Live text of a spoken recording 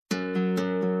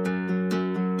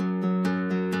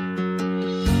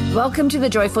Welcome to the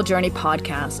Joyful Journey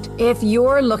podcast. If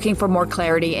you're looking for more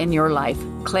clarity in your life,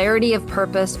 clarity of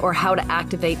purpose or how to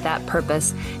activate that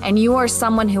purpose, and you are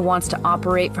someone who wants to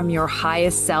operate from your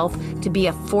highest self to be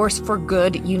a force for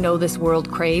good you know this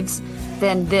world craves,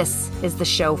 then this is the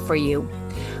show for you.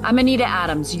 I'm Anita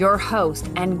Adams, your host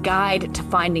and guide to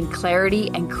finding clarity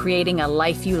and creating a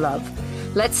life you love.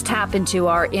 Let's tap into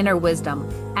our inner wisdom,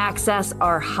 access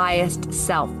our highest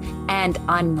self, and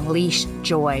unleash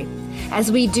joy.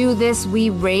 As we do this, we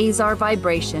raise our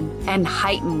vibration and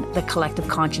heighten the collective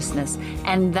consciousness.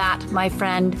 And that, my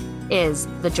friend, is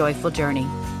the joyful journey.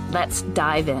 Let's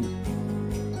dive in.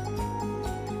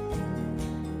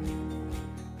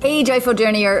 Hey, Joyful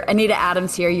Journeyer, Anita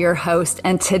Adams here, your host.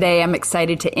 And today I'm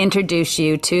excited to introduce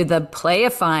you to the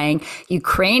playifying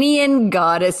Ukrainian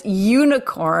goddess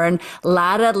unicorn,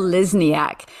 Lada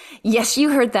Lysniak. Yes, you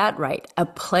heard that right. A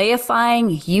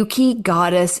playifying Yuki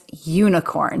goddess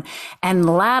unicorn. And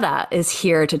Lada is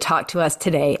here to talk to us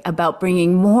today about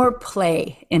bringing more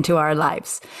play into our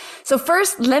lives. So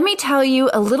first, let me tell you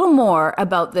a little more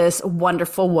about this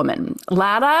wonderful woman.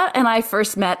 Lada and I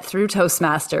first met through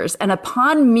Toastmasters, and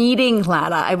upon meeting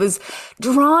Lada, I was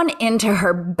drawn into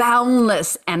her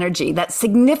boundless energy that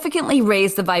significantly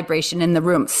raised the vibration in the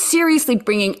room, seriously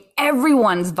bringing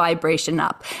everyone's vibration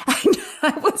up.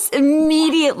 I was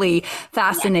immediately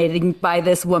fascinated by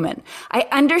this woman. I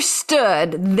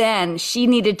understood then she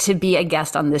needed to be a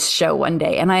guest on this show one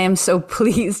day, and I am so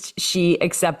pleased she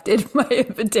accepted my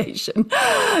invitation.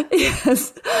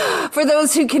 Yes. For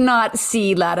those who cannot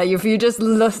see Lada, if you're just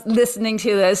listening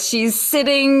to this, she's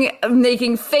sitting,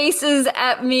 making faces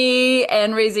at me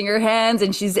and raising her hands,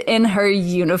 and she's in her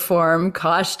uniform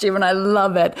costume, and I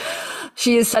love it.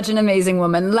 She is such an amazing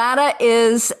woman. Lada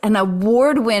is an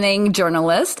award-winning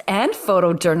journalist and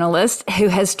photojournalist who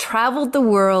has traveled the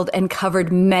world and covered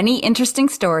many interesting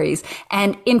stories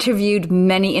and interviewed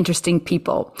many interesting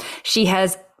people. She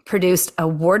has produced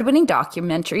award-winning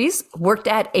documentaries, worked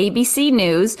at ABC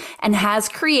News, and has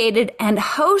created and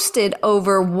hosted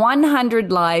over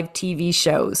 100 live TV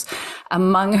shows.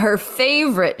 Among her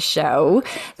favorite show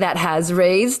that has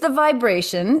raised the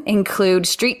vibration include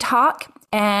Street Talk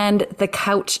and The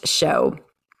Couch Show.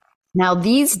 Now,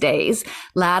 these days,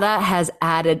 Lada has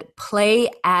added Play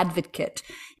Advocate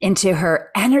into her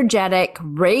energetic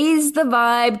Raise the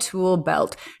Vibe tool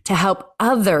belt to help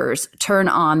others turn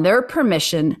on their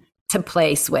permission to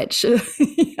play switch.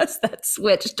 Yes, that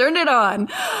switch. Turn it on.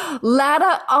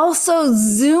 Lada also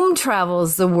Zoom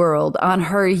travels the world on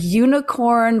her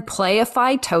Unicorn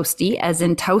Playify Toasty, as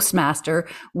in Toastmaster,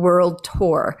 World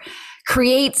Tour.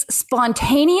 Creates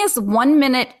spontaneous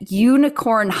 1-minute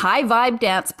unicorn high vibe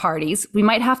dance parties. We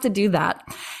might have to do that.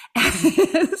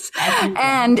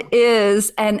 And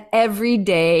is an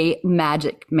everyday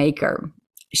magic maker.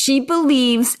 She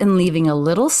believes in leaving a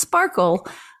little sparkle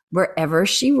wherever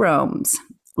she roams.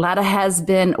 Lada has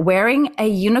been wearing a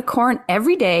unicorn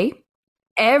every day,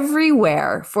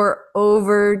 everywhere for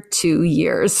over 2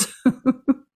 years.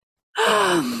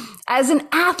 As an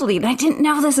athlete, I didn't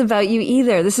know this about you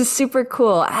either. This is super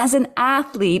cool. As an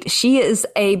athlete, she is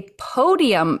a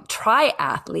podium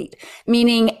triathlete,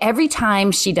 meaning every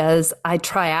time she does a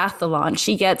triathlon,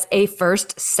 she gets a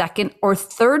first, second, or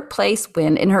third place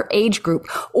win in her age group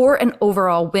or an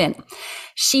overall win.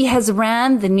 She has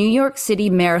ran the New York City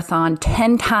Marathon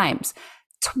 10 times,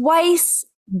 twice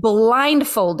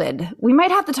blindfolded. We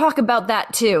might have to talk about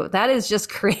that too. That is just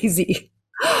crazy.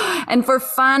 And for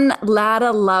fun,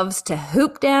 Lada loves to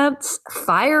hoop dance,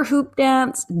 fire hoop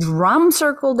dance, drum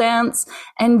circle dance,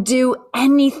 and do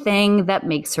anything that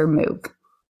makes her move.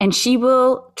 And she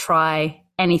will try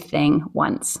anything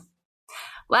once.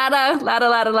 Lada,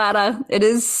 it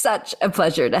is such a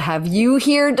pleasure to have you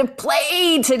here to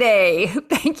play today.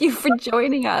 Thank you for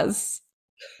joining us.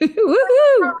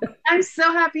 Woo-hoo. I'm so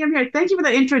happy I'm here. Thank you for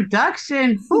the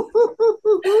introduction.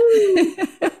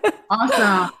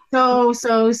 Awesome.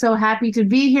 So happy to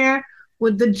be here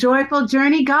with the Joyful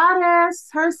Journey goddess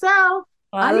herself.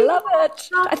 I love it.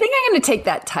 I think I'm going to take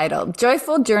that title,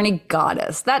 Joyful Journey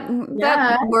Goddess. That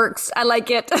works. I like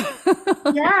it.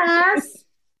 Yes.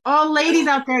 All ladies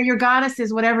out there, you're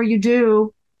goddesses, whatever you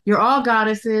do. You're all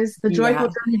goddesses. The Joyful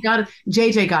Journey Goddess.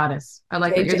 JJ Goddess. I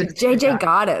like that. You're the JJ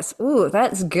Goddess. Ooh,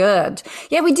 that's good.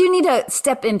 Yeah, we do need to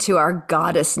step into our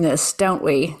goddessness, don't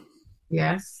we?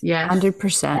 Yes.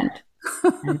 100%.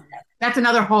 That's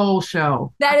another whole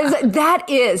show. That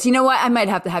is. You know what? I might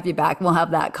have to have you back. We'll have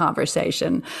that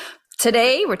conversation.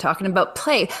 Today we're talking about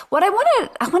play. What I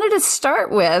wanted to start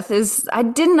with is I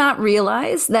did not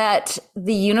realize that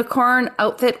the unicorn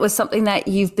outfit was something that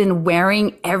you've been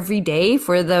wearing every day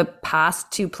for the past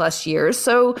 2+ years.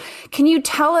 So can you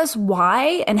tell us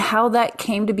why and how that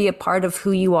came to be a part of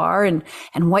who you are and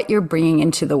what you're bringing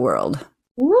into the world?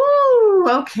 Woo!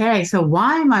 Okay, so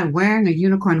why am I wearing a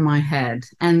unicorn in my head?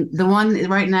 And the one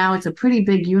right now, it's a pretty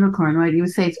big unicorn, right? You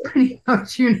would say it's pretty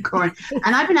much unicorn.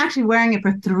 And I've been actually wearing it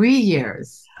for 3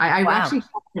 years. I Wow. actually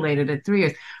calculated it 3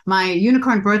 years. My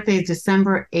unicorn birthday is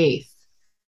December 8th.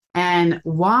 And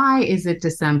why is it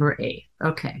December 8th?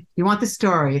 Okay, you want the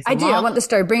story? It's a I do. I long want the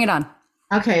story. Bring it on.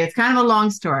 Okay, it's kind of a long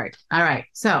story. All right.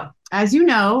 So, as you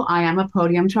know, I am a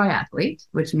podium triathlete,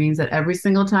 which means that every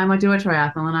single time I do a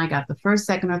triathlon, I got the first,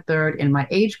 second, or third in my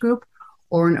age group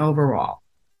or an overall.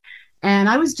 And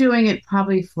I was doing it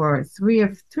probably for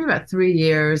about 3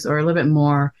 years or a little bit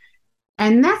more.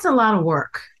 And that's a lot of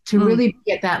work to really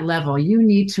be at that level. You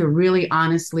need to really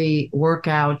honestly work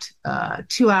out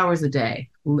 2 hours a day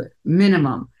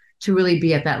minimum to really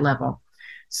be at that level.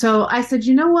 So I said,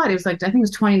 you know what? It was like, I think it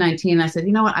was 2019. I said,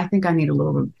 you know what? I think I need a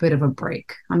little bit of a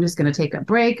break. I'm just going to take a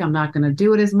break. I'm not going to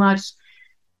do it as much.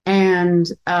 And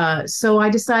so I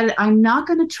decided I'm not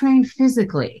going to train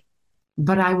physically,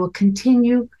 but I will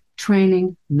continue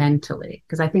training mentally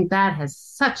because I think that has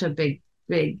such a big,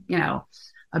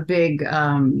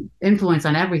 influence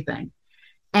on everything.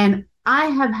 And I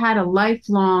have had a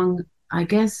lifelong, I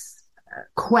guess,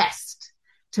 quest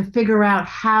to figure out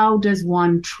how does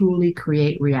one truly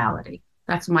create reality.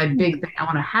 That's my big thing. I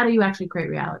want to, how do you actually create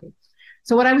reality?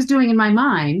 So what I was doing in my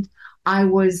mind, I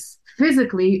was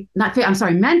mentally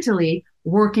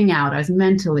working out. I was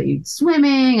mentally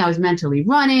swimming. I was mentally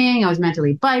running. I was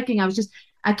mentally biking.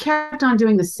 I kept on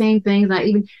doing the same things.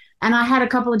 And I had a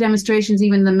couple of demonstrations,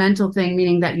 even the mental thing,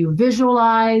 meaning that you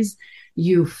visualize,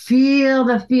 you feel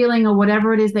the feeling of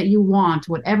whatever it is that you want,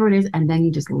 whatever it is, and then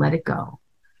you just let it go.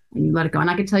 And you let it go. And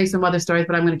I could tell you some other stories,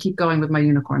 but I'm going to keep going with my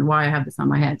unicorn, why I have this on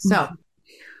my head. So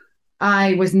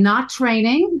I was not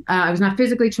training. I was not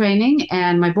physically training.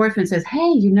 And my boyfriend says,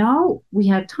 hey, we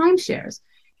have timeshares.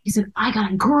 He said, I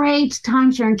got a great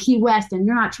timeshare in Key West and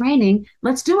you're not training.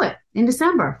 Let's do it in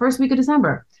December, first week of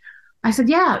December. I said,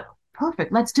 yeah,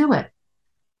 perfect. Let's do it.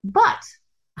 But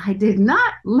I did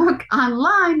not look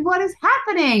online what is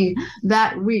happening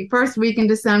that first week in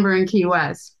December in Key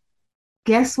West.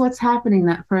 Guess what's happening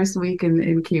that first week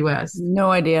in Key West?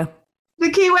 No idea. The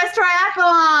Key West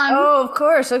Triathlon. Oh, of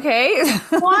course. Okay.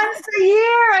 Once a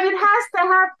year, and it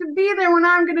has to be there when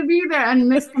I'm going to be there.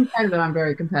 And this competitive, I'm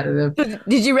very competitive.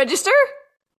 Did you register?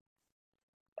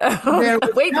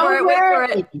 Wait for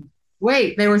it.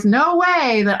 Wait, there was no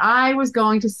way that I was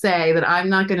going to say that I'm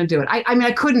not going to do it. I mean,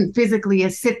 I couldn't physically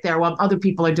sit there while other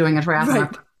people are doing a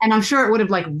triathlon. Right. And I'm sure it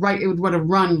would have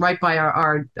run right by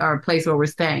our place where we're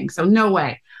staying. So no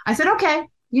way. I said, okay,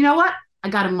 you know what? I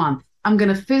got a month. I'm going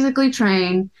to physically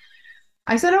train.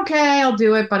 I said, okay, I'll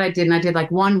do it. But I didn't. I did like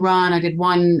one run. I did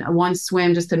one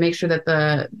swim just to make sure that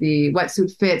the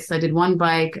wetsuit fits. I did one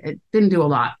bike. It didn't do a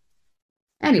lot.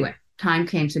 Anyway, time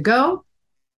came to go.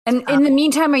 And in the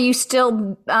meantime, are you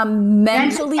still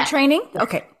mentally training?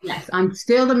 Okay. Yes, I'm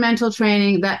still the mental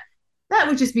training. That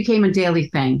just became a daily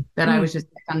thing that I was just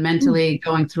mentally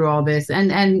going through all this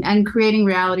and creating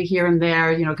reality here and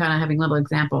there, kind of having little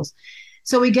examples.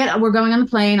 So we're going on the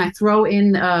plane. I throw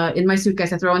in my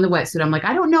suitcase, I throw in the wetsuit. I'm like,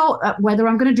 I don't know whether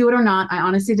I'm going to do it or not. I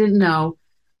honestly didn't know.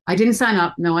 I didn't sign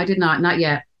up. No, I did not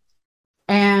yet.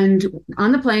 And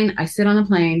on the plane, I sit on the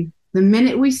plane. The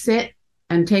minute we sit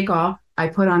and take off, I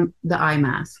put on the eye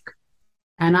mask.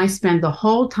 And I spend the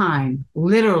whole time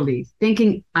literally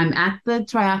thinking I'm at the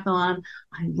triathlon.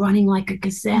 I'm running like a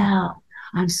gazelle.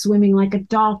 I'm swimming like a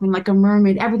dolphin, like a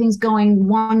mermaid. Everything's going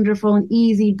wonderful and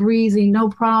easy, breezy, no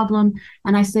problem.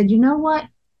 And I said, you know what?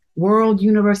 World,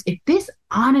 universe, if this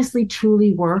honestly,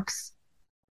 truly works,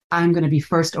 I'm going to be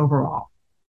first overall.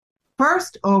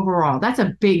 First overall. That's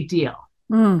a big deal.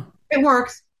 It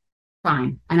works.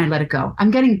 Fine. And I let it go. I'm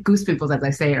getting goose pimples as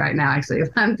I say it right now, actually.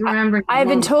 I'm remembering. I've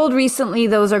been told recently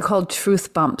those are called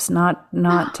truth bumps, not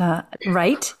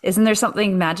right? Isn't there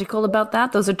something magical about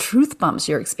that? Those are truth bumps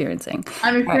you're experiencing.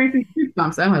 I'm experiencing truth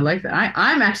bumps. Oh, I like that.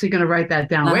 I'm actually going to write that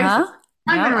down.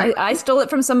 I stole it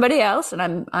from somebody else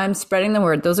and I'm spreading the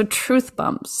word. Those are truth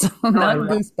bumps, not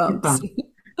goose bumps.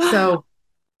 So,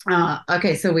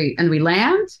 okay. So we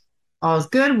land. All's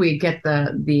good. We get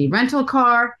the rental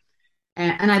car.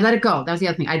 And I let it go. That was the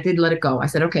other thing. I did let it go. I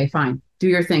said, okay, fine. Do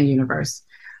your thing, universe.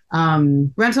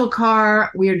 rental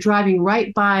car. We are driving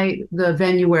right by the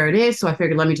venue where it is. So I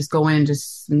figured, let me just go in and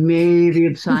just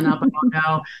maybe sign up. I don't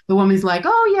know. The woman's like,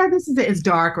 oh, yeah, this is it. It's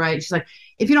dark, right? She's like,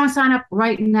 if you don't sign up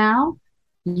right now,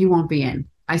 you won't be in.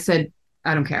 I said,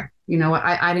 I don't care. You know,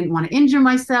 I didn't want to injure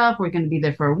myself. We're going to be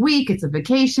there for a week. It's a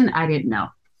vacation. I didn't know.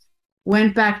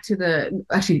 Went to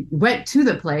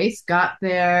the place, got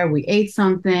there, we ate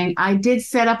something. I did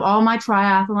set up all my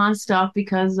triathlon stuff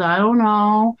because I don't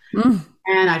know. Mm.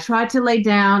 And I tried to lay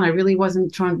down. I really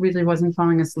wasn't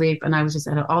falling asleep. And I was just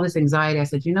had all this anxiety. I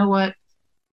said, you know what?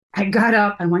 I got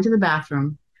up, I went to the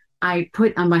bathroom. I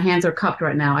put on my hands are cupped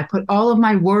right now. I put all of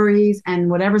my worries and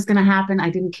whatever's gonna happen. I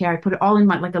didn't care. I put it all in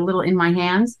my like a little in my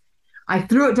hands. I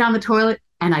threw it down the toilet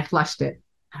and I flushed it.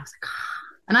 I was like,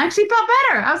 and I actually felt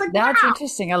better. I was like, That's wow.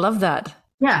 interesting. I love that.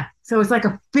 Yeah. So it's like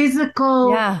a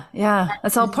physical. Yeah, yeah.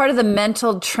 That's all part of the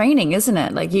mental training, isn't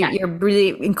it? Like you're really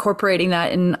incorporating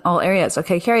that in all areas.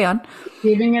 Okay, carry on.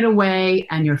 Giving it away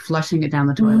and you're flushing it down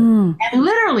the toilet. And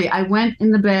literally, I went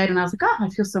in the bed and I was like, oh, I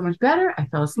feel so much better. I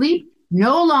fell asleep.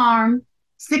 No alarm.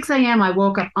 6 a.m. I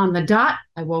woke up on the dot.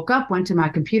 I woke up, went to my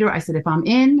computer. I said,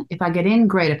 if I get in,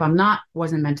 great. If I'm not,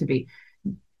 wasn't meant to be.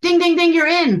 Ding, ding, ding, you're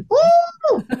in.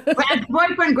 Woo! Grab the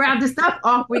boyfriend, grab the stuff.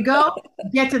 Off we go.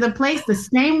 Get to the place. The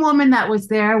same woman that was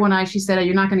there when she said,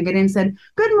 you're not going to get in, said,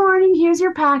 good morning, here's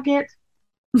your packet.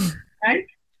 Right?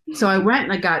 So I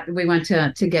went and we went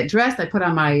to get dressed. I put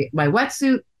on my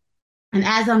wetsuit. And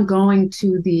as I'm going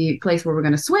to the place where we're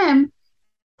going to swim,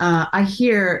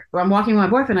 I'm walking with my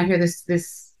boyfriend. I hear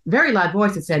this very loud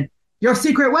voice that said, your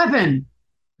secret weapon.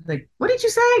 I was like, what did you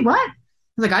say? What? I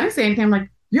was like, I didn't say anything. I'm like,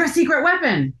 your secret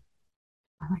weapon.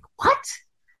 I'm like, what?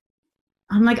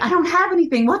 I'm like, I don't have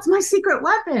anything. What's my secret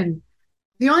weapon?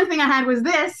 The only thing I had was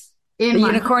this in the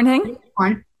unicorn hang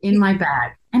in my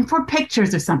bag. And for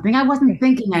pictures or something, I wasn't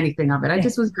thinking anything of it. I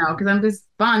just was, because I'm just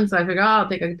fun. So I figured, I'll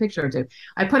take a picture or two.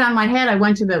 I put on my head. I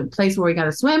went to the place where we got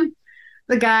to swim.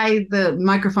 The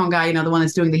microphone guy, the one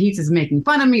that's doing the heats is making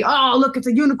fun of me. Oh, look, it's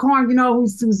a unicorn,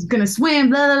 who's going to swim.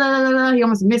 Blah, blah, blah, blah. He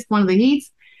almost missed one of the heats.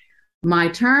 My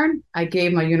turn. I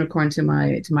gave my unicorn to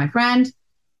my friend.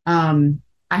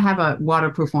 I have a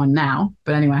waterproof one now,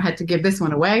 but anyway, I had to give this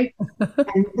one away.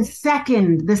 And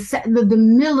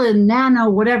the nano,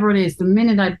 whatever it is, the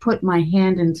minute I put my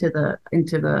hand into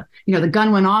the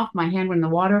gun went off, my hand went in the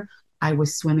water. I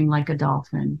was swimming like a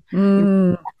dolphin.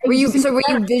 Were you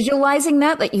visualizing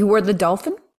that you were the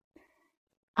dolphin?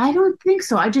 I don't think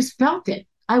so. I just felt it.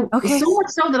 So much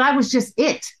so that I was just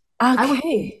it. Okay.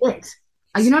 I was it.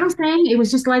 You know what I'm saying? It was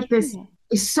just like this.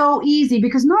 It's so easy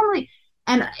because normally,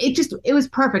 and it was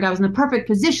perfect. I was in the perfect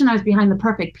position. I was behind the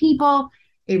perfect people.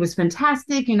 It was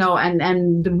fantastic,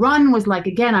 and the run was like,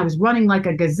 again, I was running like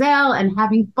a gazelle and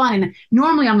having fun. And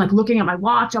normally I'm like looking at my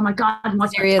watch. Oh my God,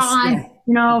 what's the time?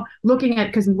 Yeah. Looking at,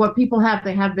 because what people have,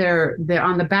 they have they're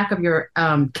on the back of your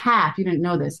calf. You didn't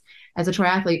know this. As a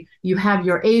triathlete, you have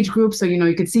your age group. So,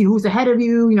 you could see who's ahead of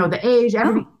you, the age,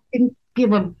 everything. Didn't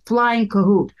give a flying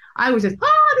cahoot. I was just,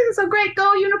 this is so great.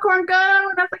 Go, unicorn, go.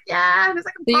 And I was like, yeah. It was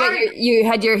like a party. You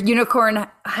had your unicorn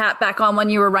hat back on when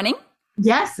you were running?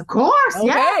 Yes, of course. Okay.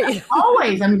 Yes,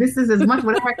 always. I mean, this is as much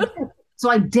whatever I could do. So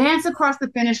I danced across the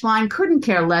finish line. Couldn't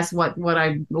care less what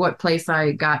place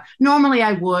I got. Normally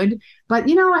I would, but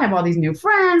I have all these new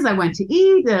friends. I went to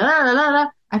eat. I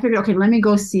figured, okay, let me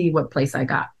go see what place I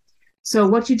got. So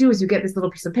what you do is you get this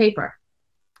little piece of paper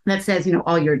that says,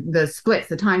 all the splits,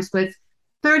 the time splits.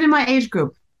 Third in my age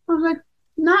group. I was like,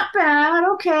 not bad.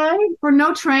 Okay. For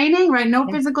no training, right? No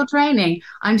physical training.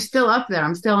 I'm still up there.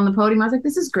 I'm still on the podium. I was like,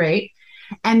 this is great.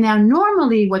 And now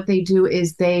normally what they do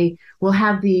is they will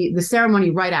have the ceremony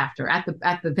right after at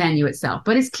the venue itself,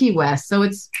 but it's Key West. So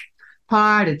it's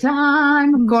party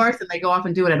time, of course. And they go off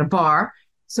and do it at a bar.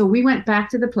 So we went back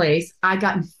to the place. I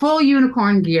got in full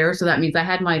unicorn gear. So that means I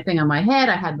had my thing on my head.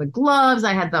 I had the gloves.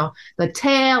 I had the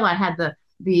tail. I had the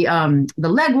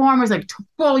leg warmers, like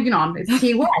full, it's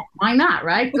Key West. Why not,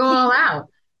 right? Go all out.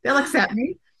 They'll accept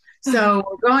me. So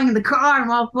we're going in the car. I'm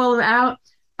all full out.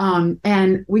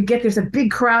 And there's a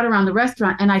big crowd around the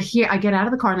restaurant. And I get out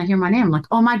of the car and I hear my name. I'm like,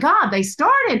 oh my God, they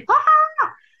started.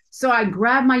 So I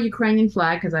grab my Ukrainian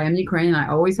flag because I am Ukrainian. I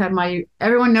always have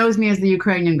everyone knows me as the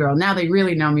Ukrainian girl. Now they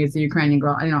really know me as the Ukrainian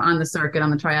girl, on the circuit,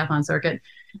 on the triathlon circuit.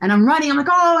 And I'm running. I'm like,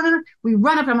 oh, and then we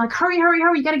run up. I'm like, hurry, hurry,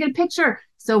 hurry. You got to get a picture.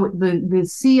 So the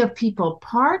sea of people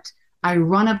part. I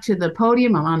run up to the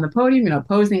podium. I'm on the podium,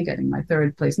 posing, getting my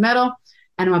third place medal.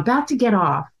 And I'm about to get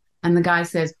off. And the guy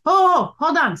says, oh,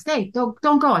 hold on, stay. Don't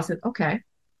go. I said, okay.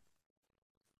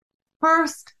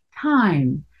 First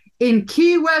time in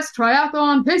Key West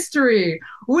triathlon history,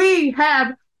 we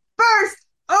have first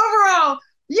overall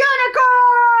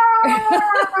unicorn.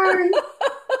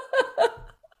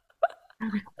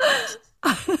 I'm like,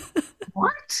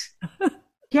 what?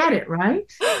 Get it,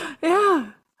 right? Yeah.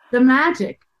 The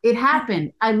magic. It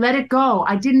happened. I let it go.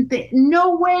 I didn't think,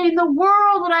 no way in the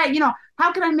world would I,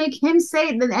 how could I make him say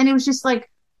it? And it was just like,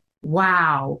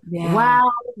 wow, Yeah.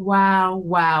 wow, wow,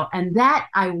 wow. And that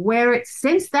I wear it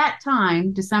since that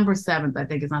time, December 7th, I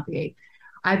think it's not the 8th.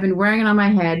 I've been wearing it on my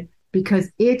head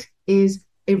because it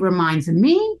reminds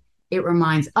me, it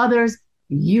reminds others,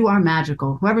 you are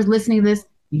magical. Whoever's listening to this,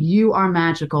 you are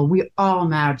magical. We all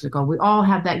magical. We all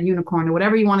have that unicorn or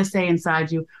whatever you want to say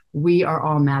inside you. We are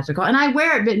all magical. And I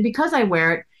wear it, but because I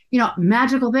wear it,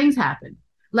 magical things happen.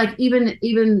 Like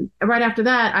even right after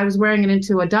that, I was wearing it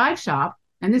into a dive shop.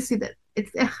 And this, see that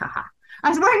it's, I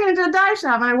was wearing it into a dive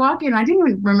shop and I walk in and I didn't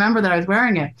even remember that I was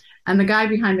wearing it. And the guy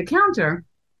behind the counter,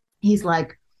 he's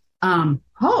like, he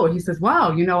says,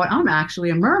 wow, you know what? I'm actually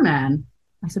a merman.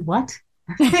 I said, what?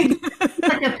 He's like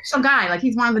the official guy. Like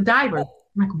he's one of the divers.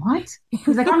 I'm like, what?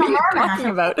 He's like, I'm a merman. I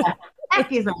said, about? heck,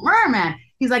 he's a merman.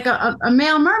 He's like a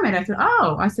male mermaid. I said,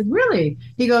 oh. I said, really?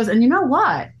 He goes, and you know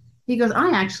what? He goes, I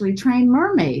actually train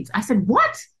mermaids. I said,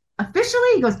 what? Officially?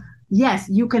 He goes, yes,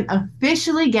 you can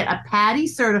officially get a PADI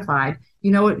certified.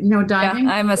 Diving?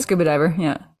 Yeah, I'm a scuba diver.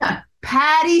 Yeah. A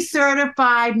PADI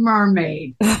certified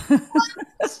mermaid. What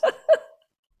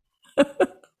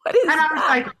is and I was that?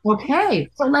 like, okay,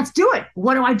 so let's do it.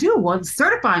 What do I do? Well,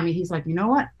 certify me. He's like, you know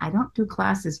what? I don't do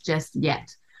classes just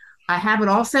yet. I have it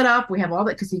all set up. We have all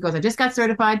that because he goes, I just got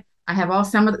certified. I have all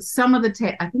some of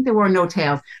the I think there were no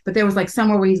tails, but there was like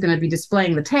somewhere where he's going to be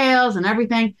displaying the tails and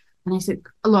everything. And I said,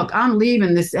 look, I'm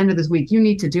leaving this end of this week. You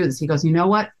need to do this. He goes, you know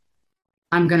what?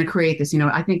 I'm going to create this.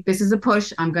 I think this is a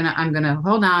push. I'm going to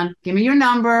hold on. Give me your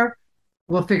number.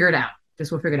 We'll figure it out.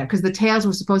 We'll figure it out. Because the tails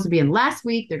were supposed to be in last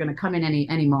week. They're going to come in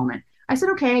any moment. I said,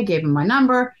 okay. I gave him my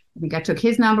number. I think I took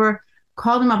his number,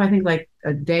 called him up, I think like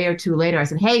a day or two later. I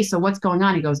said, hey, so what's going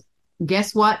on? He goes,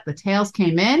 guess what? The tails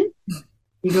came in.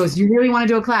 He goes, you really want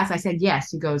to do a class? I said,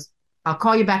 yes. He goes, I'll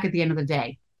call you back at the end of the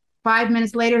day. 5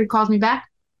 minutes later, he calls me back.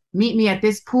 Meet me at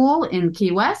this pool in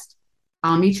Key West.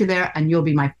 I'll meet you there, and you'll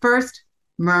be my first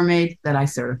mermaid that I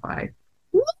certified.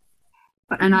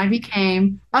 And I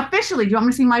became officially. Do you want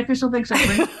me to see my official thing?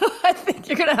 I think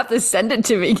you're gonna have to send it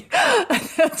to me.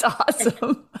 That's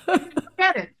awesome.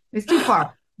 Forget it. It's too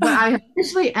far. But I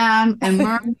officially am a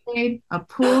mermaid, a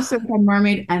pool certified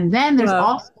mermaid, and then there's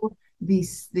also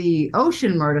the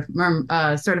ocean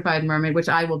certified mermaid, which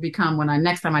I will become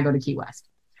next time I go to Key West.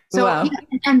 So and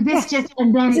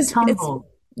then it tumbled.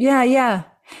 Yeah.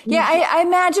 I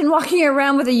imagine walking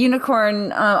around with a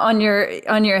unicorn on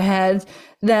your head,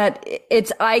 that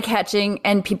it's eye-catching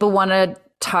and people want to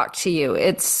talk to you.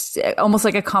 It's almost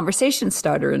like a conversation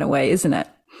starter in a way, isn't it?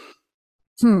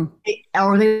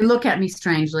 Or they look at me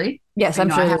strangely. Yes, I'm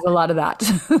sure there's a lot of that.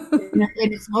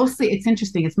 It's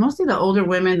interesting. It's mostly the older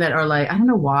women that are like, I don't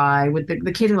know why, with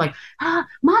the kids are like,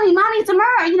 mommy, it's a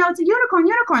it's a unicorn.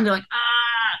 They're like,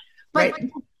 but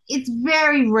right. It's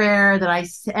very rare that I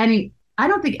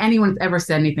don't think anyone's ever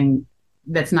said anything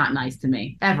that's not nice to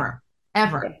me, ever.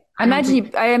 I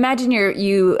imagine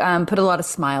you put a lot of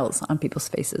smiles on people's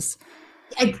faces.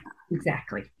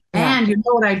 Exactly. Yeah. And you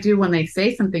know what I do when they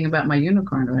say something about my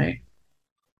unicorn, right?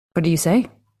 What do you say?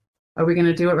 Are we going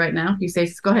to do it right now?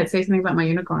 Go ahead, say something about my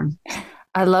unicorn.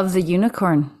 I love the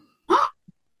unicorn.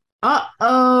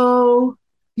 Uh-oh.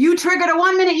 You triggered a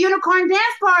 1-minute unicorn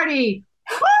dance party.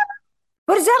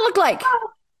 What does that look like?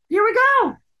 Here we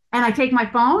go. And I take my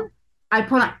phone.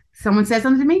 Someone says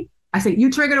something to me. I say,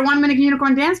 you triggered a 1-minute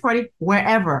unicorn dance party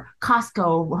wherever,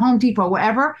 Costco, Home Depot,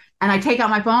 wherever. And I take out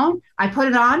my phone, I put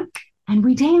it on, and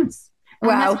we dance. And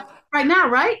wow. Right now,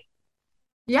 right?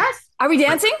 Yes. Are we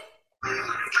dancing?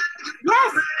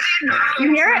 Yes.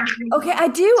 You hear it? Okay, I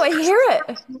do. I hear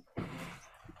it.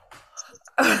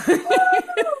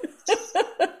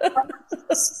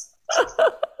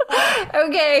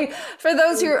 Okay, for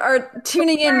those who are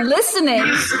tuning in, listening.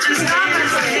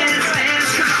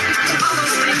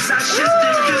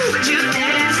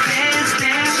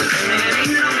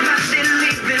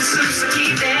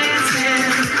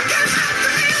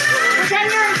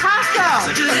 Pretend you're in Costco,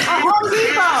 a Home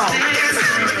Depot.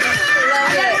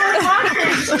 Love it.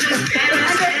 And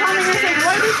they're coming and saying,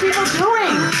 what are these people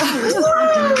doing?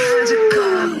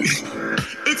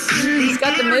 He's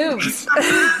got the moves.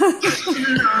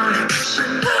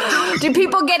 Do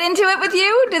people get into it with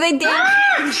you? Do they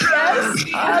dance? Yes.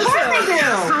 Awesome.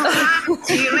 Of course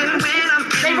they do.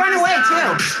 They run away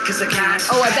too.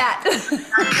 Oh, I bet. I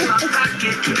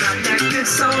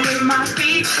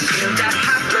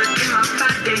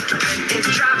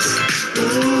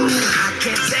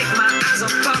can't take my eyes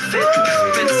off of it.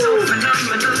 Been so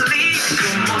phenomenally.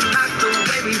 You're more like the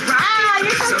way we rock it.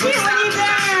 You're so cute when you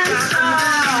dance.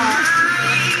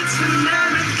 When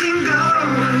everything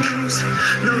goes,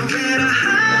 nowhere to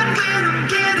hide when I'm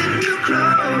getting you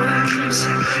close.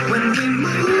 When we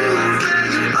move, well,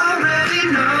 you already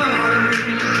know.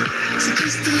 So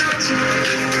just imagine.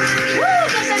 Woo!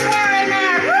 Get some hair in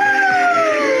there. Woo!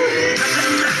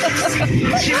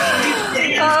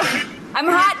 I'm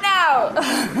hot now.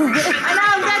 I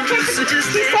know, that chick,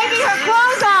 she's taking her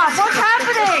clothes off. What's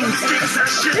happening?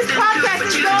 This podcast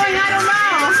is going, I don't know.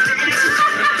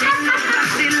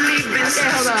 Okay,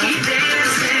 hold on.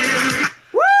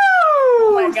 Woo!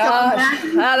 Oh my gosh.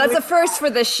 That's a first for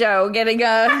this show, getting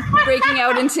breaking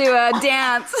out into a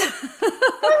dance.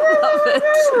 Love it.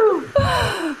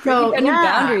 So, any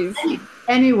boundaries.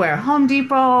 Anywhere, Home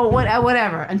Depot,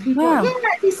 whatever. And people,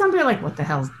 some people are like, what the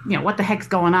hell's, what the heck's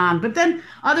going on? But then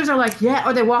others are like, yeah,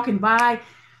 or they're walking by.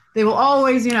 They will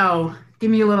always,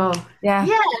 give me a little,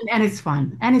 and it's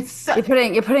fun. And it's so,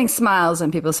 you're putting smiles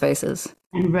on people's faces.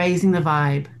 And raising the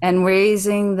vibe. And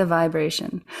raising the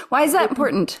vibration. Why is that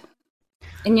important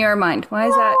in your mind? Why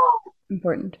is that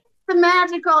important? The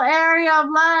magical area of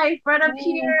life right up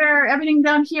here, everything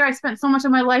down here. I spent so much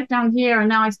of my life down here, and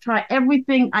now I try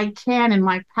everything I can in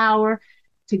my power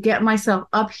to get myself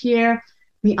up here.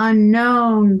 The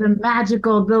unknown, the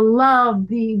magical, the love,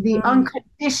 the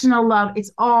unconditional love,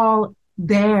 it's all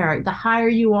there. The higher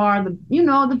you are, the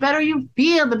better you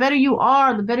feel, the better you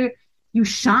are, the better you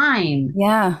shine.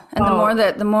 Yeah. And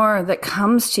the more that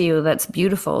comes to you, that's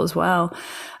beautiful as well.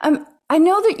 I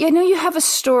know you have a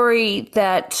story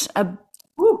that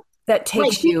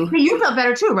takes you. You felt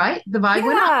better too, right? The vibe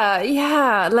went up.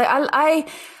 Yeah. Like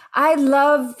I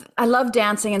love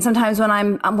dancing, and sometimes when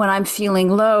I'm feeling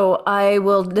low, I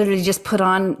will literally just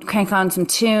crank on some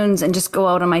tunes and just go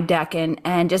out on my deck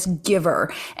and just give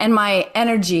her. And my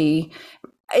energy,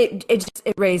 it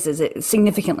raises it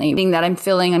significantly. Being that I'm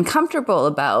feeling uncomfortable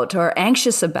about or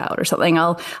anxious about or something,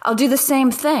 I'll do the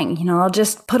same thing. I'll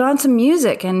just put on some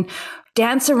music and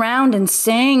dance around and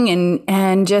sing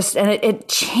and it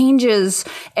changes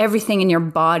everything in your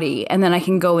body. And then I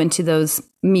can go into those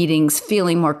meetings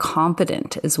feeling more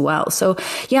confident as well. So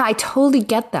yeah, I totally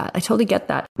get that.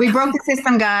 We broke the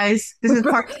system, guys. This is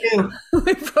part 2.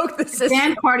 We broke the system. The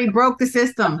dance party broke the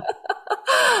system.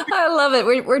 I love it.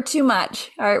 We're too much.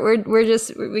 All right.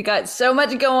 We got so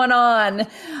much going on.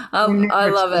 I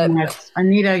love it. Much.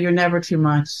 Anita, you're never too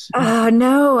much.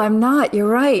 No, I'm not. You're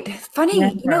right.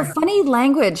 Funny, funny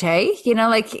language. Hey,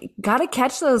 gotta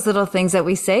catch those little things that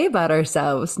we say about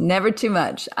ourselves. Never too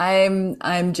much.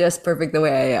 I'm just perfect the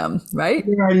way I am. Right.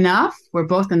 We're enough. We're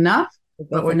both enough,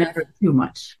 but we're never too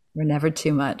much. We're never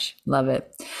too much. Love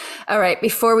it. All right.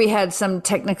 Before we had some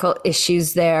technical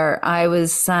issues there, I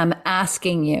was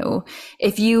asking you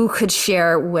if you could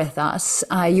share with us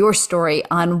your story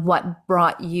on what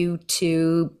brought you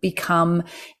to become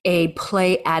a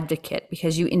play advocate,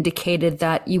 because you indicated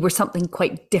that you were something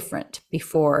quite different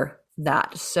before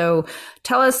that. So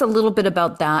tell us a little bit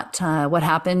about that, what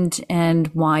happened and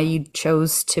why you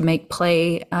chose to make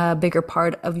play a bigger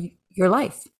part of your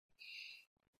life.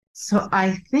 So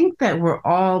I think that we're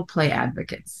all play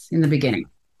advocates in the beginning.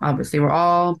 Obviously, we're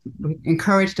all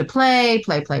encouraged to play.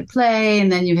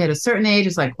 And then you hit a certain age,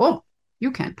 it's like, oh,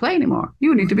 you can't play anymore.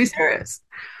 You need to be serious.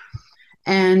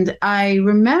 And I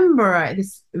remember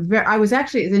it's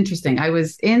interesting. I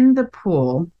was in the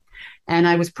pool and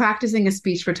I was practicing a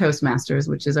speech for Toastmasters,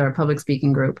 which is our public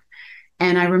speaking group.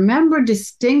 And I remember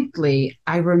distinctly,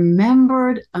 a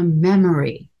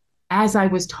memory as I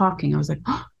was talking. I was like,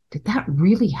 oh, did that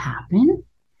really happen?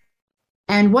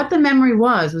 And what the memory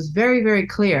was very, very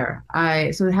clear.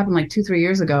 So it happened like 2-3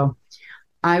 years ago.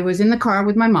 I was in the car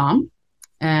with my mom,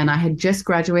 and I had just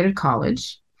graduated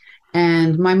college.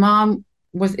 And my mom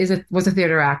was a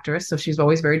theater actress, so she's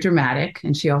always very dramatic,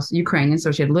 and she also Ukrainian,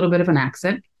 so she had a little bit of an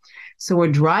accent. So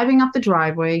we're driving up the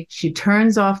driveway. She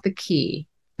turns off the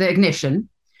ignition.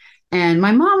 And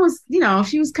my mom was,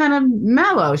 she was kind of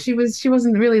mellow. She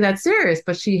wasn't really that serious,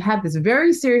 but she had this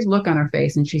very serious look on her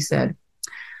face. And she said,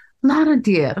 Lada,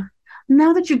 dear,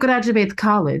 now that you graduate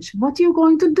college, what are you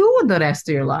going to do with the rest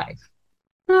of your life?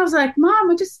 And I was like,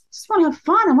 Mom, I just want to have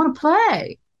fun. I want to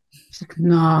play. She's like,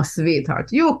 no,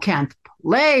 sweetheart, you can't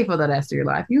play for the rest of your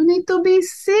life. You need to be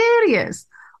serious.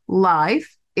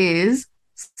 Life is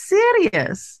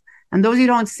serious. And those who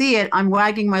don't see it, I'm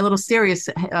wagging my little serious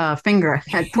finger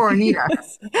at poor Anita.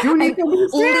 You need to be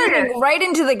serious. Leaning right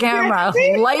into the camera.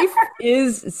 Life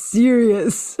is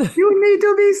serious. You need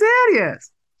to be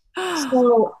serious.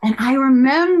 So, and I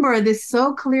remember this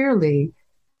so clearly.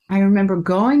 I remember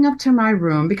going up to my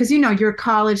room because, you're at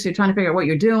college, so you're trying to figure out what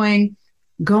you're doing.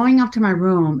 Going up to my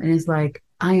room, and it's like,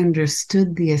 I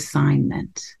understood the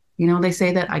assignment. They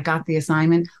say that I got the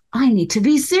assignment. I need to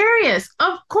be serious.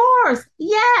 Of course.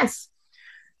 Yes.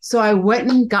 So I went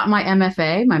and got my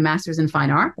MFA, my master's in fine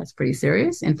art. That's pretty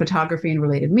serious, in photography and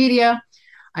related media.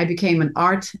 I became an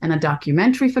art and a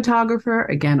documentary photographer.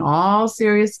 Again, all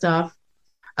serious stuff.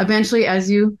 Eventually,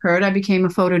 as you heard, I became a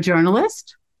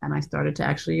photojournalist. And I started to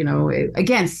actually,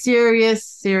 again, serious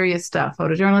stuff,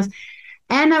 photojournalist.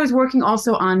 And I was working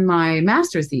also on my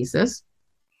master's thesis.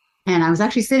 And I was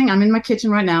actually I'm in my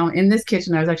kitchen right now, in this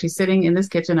kitchen. I was actually sitting in this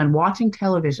kitchen and watching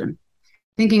television,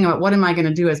 thinking about what am I going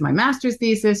to do as my master's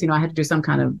thesis? I had to do some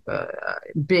kind of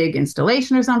big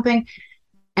installation or something.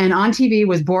 And on TV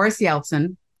was Boris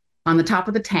Yeltsin on the top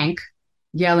of the tank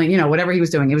yelling, whatever he was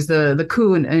doing. It was the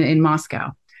coup in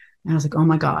Moscow. And I was like, oh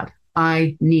my God,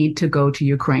 I need to go to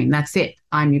Ukraine. That's it.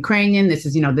 I'm Ukrainian. This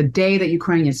is, the day that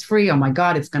Ukraine is free. Oh my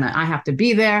God, I have to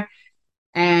be there.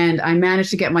 And I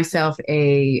managed to get myself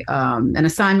an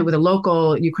assignment with a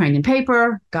local Ukrainian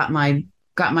paper, got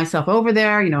myself over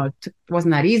there. It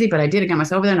wasn't that easy, but I did get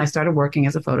myself over there, and I started working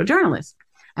as a photojournalist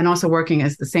and also working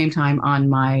at the same time on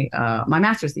my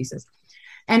master's thesis.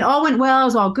 And all went well. It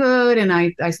was all good. And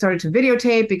I started to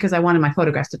videotape because I wanted my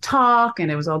photographs to talk,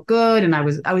 and it was all good. And I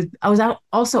was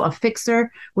also a fixer,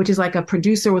 which is like a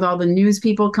producer with all the news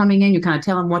people coming in. You kind of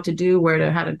tell them what to do,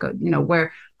 how to go,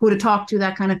 who to talk to,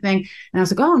 that kind of thing. And I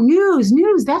was like, oh, news,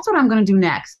 that's what I'm going to do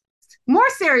next. More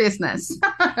seriousness.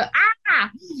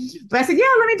 But I said, yeah,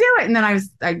 let me do it. And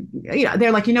then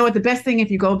they're like, the best thing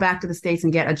if you go back to the States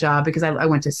and get a job, because I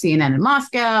went to CNN in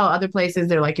Moscow, other places.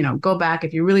 They're like, go back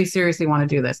if you really seriously want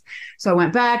to do this. So I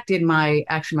went back, did my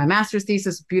master's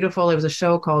thesis. Beautiful. It was a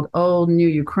show called Old New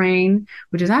Ukraine,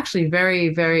 which is actually very,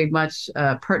 very much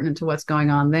pertinent to what's going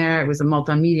on there. It was a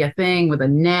multimedia thing with a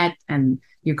net and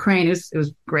Ukraine. It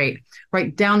was great.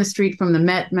 Right down the street from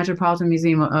the Metropolitan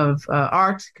Museum of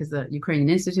Art, because the Ukrainian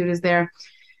Institute is there.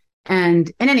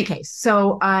 And in any case,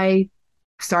 so I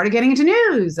started getting into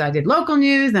news. I did local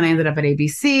news, then I ended up at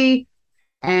ABC,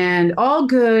 and all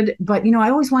good. But, I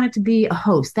always wanted to be a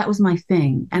host. That was my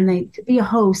thing. And to be a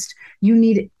host,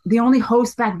 the only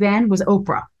host back then was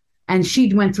Oprah. And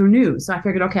she went through news. So I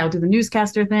figured, okay, I'll do the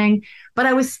newscaster thing. But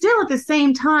I was still at the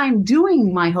same time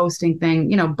doing my hosting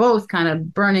thing, both kind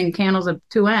of burning candles at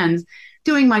two ends,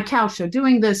 doing my couch show,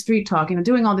 doing the street talk,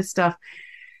 doing all this stuff.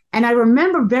 And I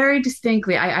remember very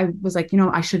distinctly, I was like,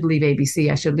 I should leave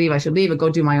ABC. I should leave and go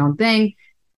do my own thing.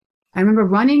 I remember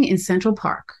running in Central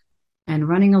Park and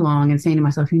running along and saying to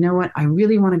myself, you know what, I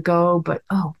really want to go, but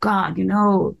oh God,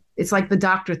 it's like the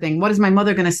doctor thing. What is my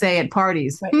mother going to say at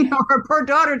parties? Right. Her poor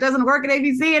daughter doesn't work at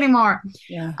ABC anymore.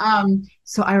 Yeah.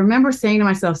 So I remember saying to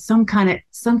myself, some kind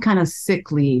of sick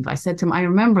leave. I said to him, I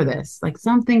remember this, like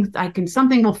something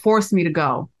will force me to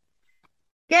go.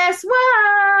 Guess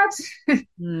what?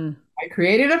 I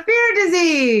created a fear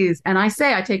disease. And I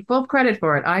take full credit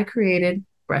for it. I created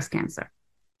breast cancer.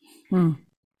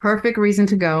 Perfect reason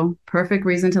to go. Perfect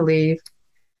reason to leave.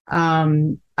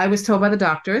 I was told by the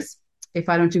doctors, if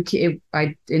I don't do,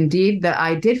 I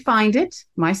did find it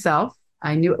myself.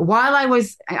 I knew while I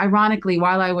was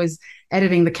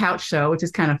editing the couch show, which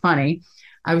is kind of funny.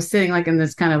 I was sitting like in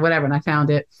this kind of whatever, and I found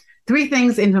it. 3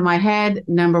 things into my head.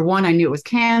 Number 1, I knew it was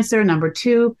cancer. Number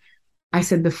 2, I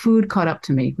said the food caught up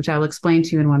to me, which I will explain to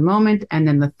you in one moment. And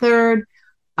then the 3rd,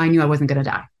 I knew I wasn't going to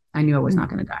die. I knew I was not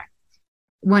going to die.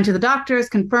 Went to the doctors,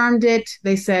 confirmed it.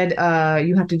 They said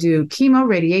you have to do chemo,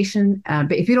 radiation.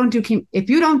 But if you don't do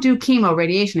chemo,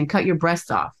 radiation, and cut your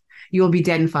breasts off, you will be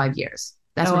dead in 5 years.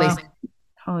 That's what they said.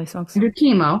 Holy smokes! You do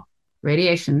chemo,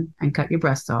 radiation, and cut your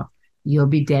breasts off, you'll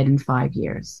be dead in 5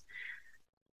 years.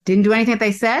 Didn't do anything that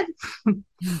they said.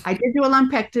 I did do a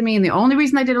lumpectomy, and the only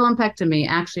reason I did a lumpectomy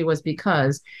actually was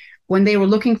because when they were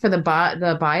looking for the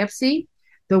biopsy,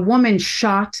 the woman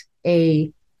shot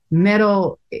a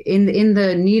metal in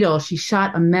the needle. She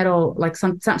shot a metal, like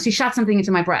she shot something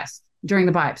into my breast during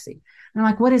the biopsy. And I'm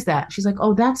like, what is that? She's like,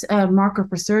 oh, that's a marker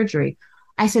for surgery.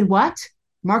 I said, what?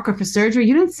 Marker for surgery?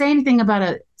 You didn't say anything about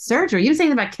a surgery. You didn't say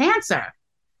anything about cancer.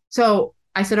 So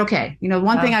I said, okay,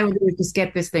 one thing I will do is just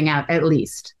get this thing out at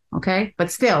least. Okay.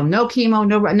 But still no chemo,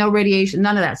 no radiation,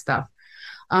 none of that stuff.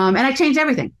 And I changed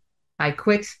everything. I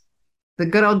quit the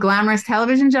good old glamorous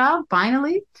television job.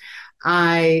 Finally,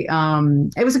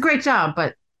 it was a great job,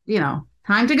 but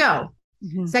time to go.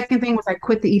 Mm-hmm. Second thing was I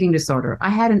quit the eating disorder. I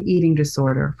had an eating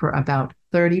disorder for about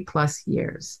 30 plus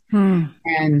years. Hmm.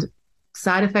 And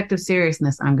side effect of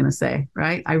seriousness, I'm going to say,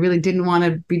 right? I really didn't want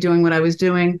to be doing what I was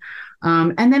doing.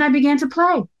 And then I began to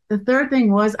play. The third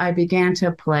thing was I began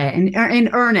to play in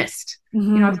earnest.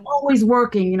 Mm-hmm. I was always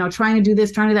working, trying to do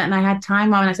this, trying to do that. And I had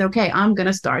time off and I said, okay, I'm going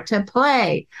to start to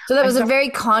play. So that was a very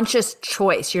conscious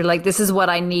choice. You're like, this is what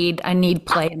I need. I need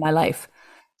play in my life.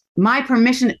 My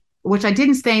permission, which I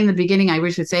didn't say in the beginning, I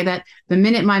wish I'd say that. The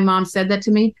minute my mom said that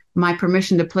to me, my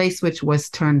permission to play switch was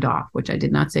turned off, which I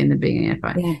did not say in the beginning.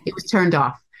 It was turned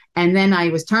off. And then I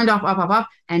was turned off.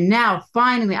 And now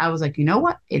finally I was like, you know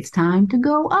what? It's time to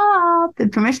go up. The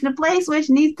permission to play switch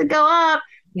needs to go up.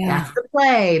 Yeah. That's the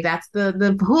play. That's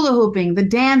the hula hooping, the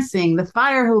dancing, the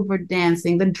fire hooper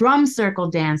dancing, the drum circle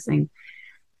dancing.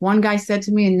 One guy said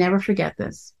to me, and never forget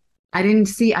this. I've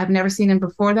never seen him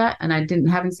before that. And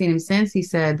haven't seen him since. He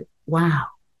said, wow,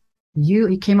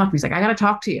 he came up and he's like, I got to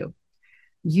talk to you.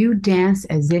 You dance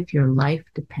as if your life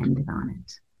depended on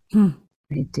it. And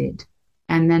it did.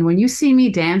 And then when you see me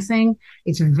dancing,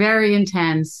 it's very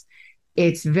intense.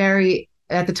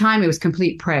 At the time, it was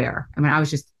complete prayer. I mean, I was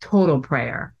just total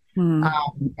prayer.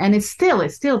 And it's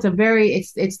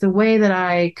the way that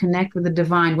I connect with the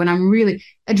divine when I'm really,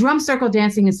 a drum circle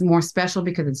dancing is more special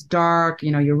because it's dark.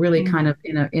 You're really kind of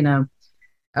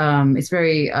it's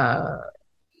very,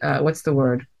 what's the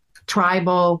word?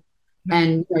 Tribal.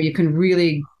 And you can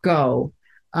really go.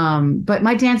 But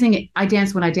my dancing, I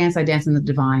dance in the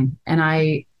divine, and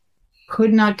I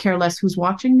could not care less who's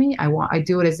watching me. I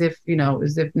do it as if no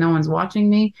one's watching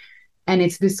me. And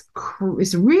it's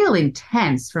real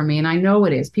intense for me. And I know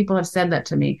it is. People have said that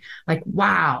to me, like,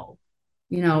 wow,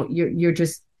 you're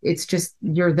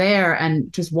there,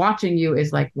 and just watching you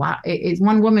is like, wow. It's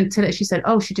one woman today, she said,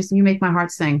 oh, you make my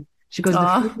heart sing. She goes,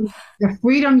 the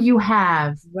freedom you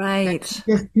have, right?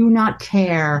 Just do not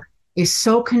care, is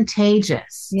so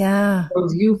contagious. Yeah. So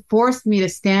you forced me to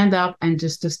stand up and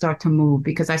just to start to move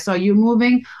because I saw you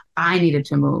moving. I needed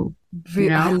to move.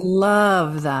 I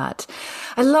love that.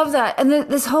 And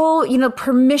this whole,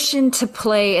 permission to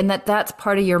play, and that's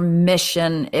part of your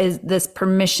mission, is this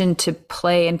permission to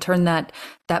play and turn that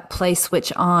play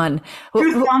switch on.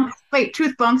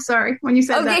 Truth bomb. Sorry. When you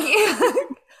said that.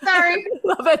 Sorry.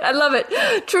 I love it.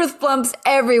 Truth bumps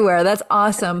everywhere. That's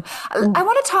awesome. I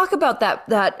want to talk about that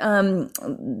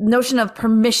notion of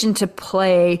permission to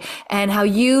play and how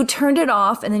you turned it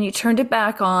off and then you turned it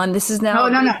back on. This is now.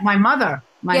 No. My mother.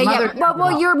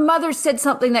 Well, your mother said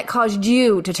something that caused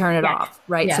you to turn it off,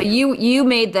 right? Yes. So you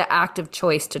made the active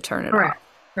choice to turn it off.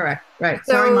 Correct. Right.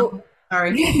 So, sorry,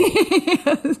 Sorry.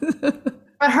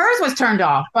 But hers was turned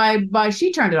off by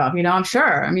she turned it off. I'm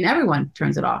sure. I mean, everyone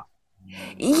turns it off.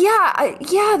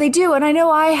 Yeah, they do. And I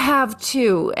know I have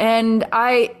too. And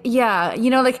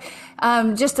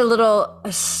just a little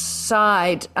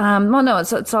aside. Well, no,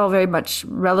 it's all very much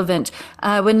relevant.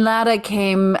 When Lada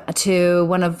came to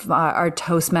one of our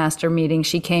Toastmaster meetings,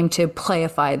 she came to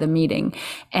playify the meeting,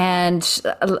 and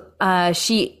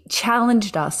she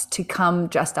challenged us to come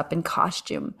dressed up in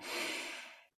costume.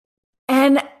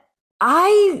 And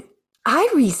I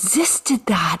resisted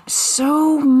that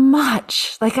so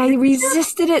much. Like I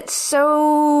resisted it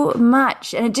so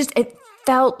much. And it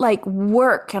felt like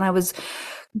work. And I was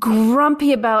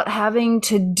grumpy about having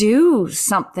to do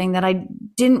something that I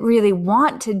didn't really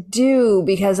want to do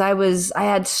because I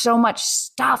had so much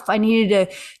stuff I needed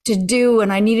to do.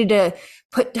 And I needed to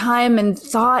put time and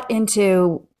thought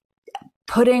into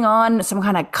putting on some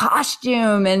kind of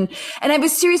costume. And I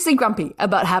was seriously grumpy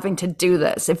about having to do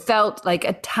this. It felt like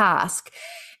a task.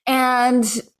 And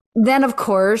then, of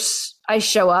course, I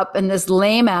show up in this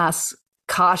lame ass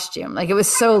costume. Like it was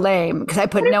so lame because I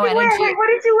put no energy. What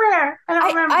did you wear? I don't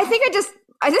remember. I think I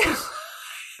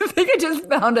just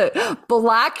found a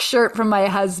black shirt from my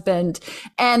husband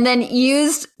and then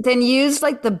used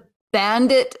like the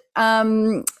bandit,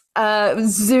 Zoom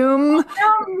thing.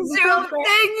 Yeah.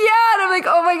 And I'm like,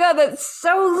 oh my God, that's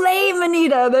so lame,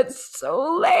 Anita. That's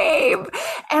so lame.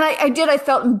 And I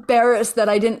felt embarrassed that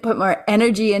I didn't put more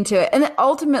energy into it. And then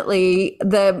ultimately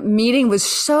the meeting was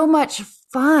so much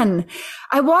fun.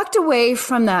 I walked away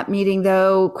from that meeting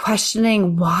though,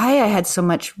 questioning why I had so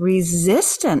much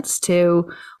resistance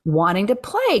to wanting to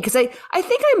play. Cause I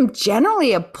think I'm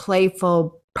generally a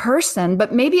playful person,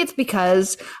 but maybe it's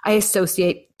because I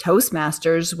associate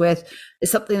Toastmasters with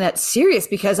something that's serious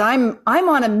because I'm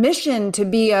on a mission to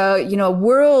be a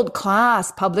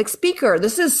world-class public speaker.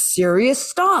 This is serious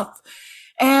stuff.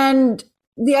 And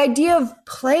the idea of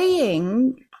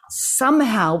playing,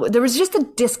 somehow there was just a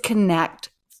disconnect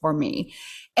for me.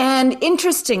 And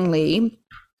interestingly,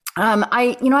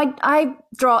 I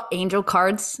draw angel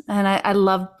cards, and I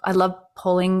love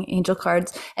pulling angel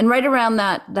cards. And right around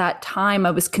that time,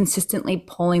 I was consistently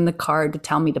pulling the card to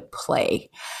tell me to play.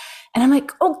 And I'm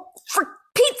like, oh, for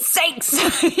Pete's sakes,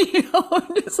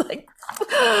 I'm just like,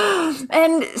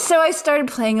 and so I started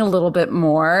playing a little bit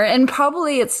more, and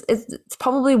probably it's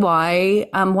probably why,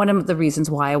 one of the reasons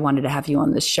why I wanted to have you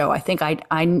on this show. I think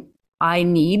I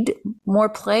need more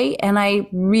play, and I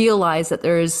realize that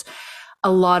there's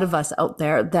a lot of us out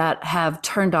there that have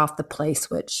turned off the play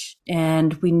switch,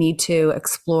 and we need to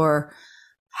explore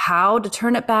how to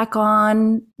turn it back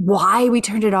on, why we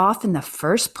turned it off in the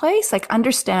first place, like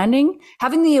understanding,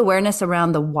 having the awareness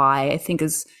around the why, I think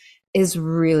is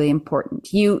really important.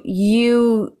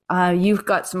 You've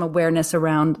got some awareness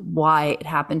around why it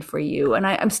happened for you. And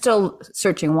I'm still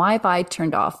searching, why have I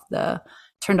turned off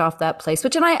that play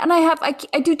switch? And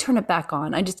I do turn it back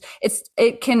on. I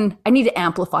need to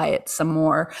amplify it some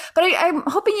more, but I'm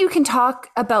hoping you can talk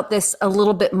about this a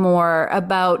little bit more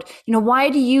about, why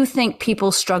do you think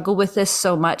people struggle with this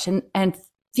so much and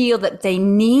feel that they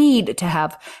need to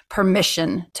have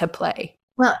permission to play?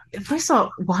 Well, first of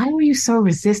all, why were you so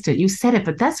resistant? You said it,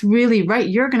 but that's really right.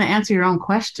 You're going to answer your own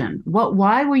question.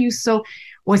 Why were you so,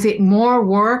 was it more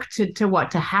work to have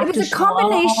to? It was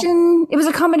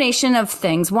a combination of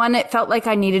things. One, it felt like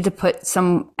I needed to put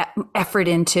some effort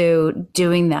into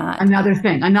doing that. Another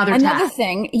task.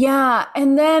 Thing. Yeah.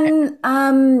 And then,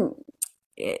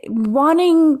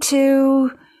 wanting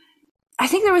to, I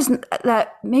think there was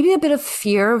that maybe a bit of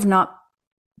fear of not,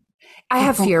 I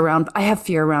have fear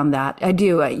around that. I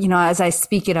do. As I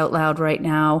speak it out loud right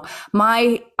now,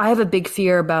 I have a big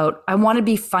fear about, I want to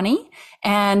be funny,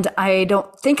 and I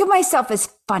don't think of myself as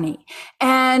funny.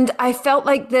 And I felt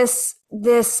like this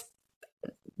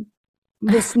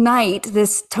night,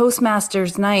 this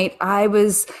Toastmasters night, I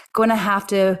was going to have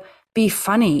to be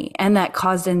funny, and that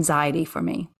caused anxiety for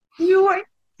me. You were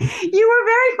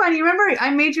very funny. Remember, I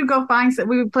made you go find,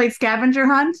 we played scavenger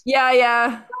hunt.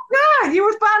 Yeah. God, you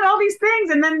found all these things,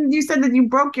 and then you said that you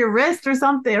broke your wrist or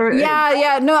something.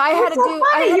 Yeah. No, I had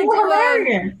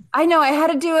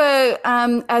to do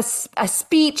a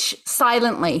speech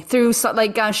silently through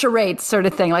charades sort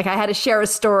of thing. Like I had to share a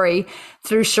story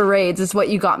through charades is what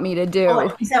you got me to do.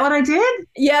 Oh, is that what I did?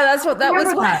 Yeah, that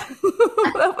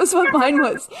was what mine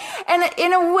was. And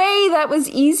in a way that was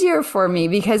easier for me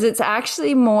because it's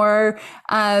actually more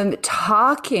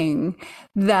talking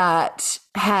that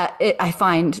I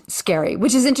find scary,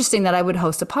 which is interesting that I would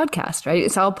host a podcast, right?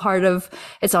 It's all part of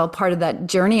that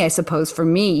journey, I suppose, for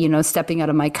me, stepping out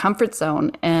of my comfort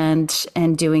zone and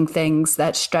doing things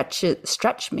that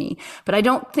stretch me. But I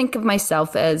don't think of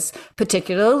myself as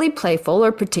particularly playful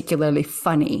or particularly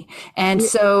funny. And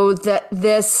so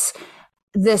this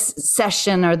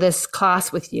session or this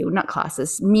class with you,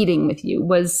 meeting with you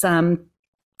was,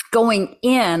 going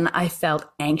in, I felt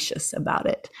anxious about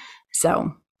it.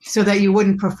 So that you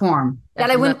wouldn't perform.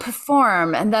 That I wouldn't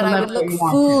perform and that I would look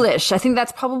foolish. I think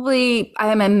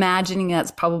I'm imagining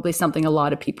that's probably something a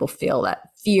lot of people feel,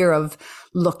 that fear of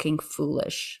looking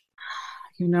foolish.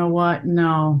 You know what?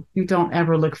 No, you don't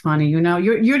ever look funny. You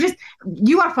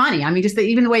are funny. I mean, just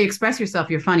even the way you express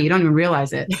yourself, you're funny. You don't even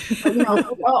realize it. But,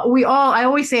 I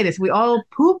always say this, we all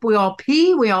poop, we all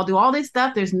pee, we all do all this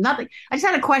stuff. There's nothing. I just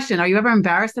had a question. Are you ever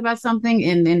embarrassed about something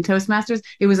in Toastmasters?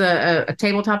 It was a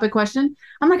table topic question.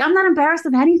 I'm like, I'm not embarrassed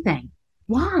of anything.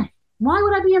 Why? Why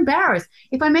would I be embarrassed?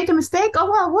 If I make a mistake, oh,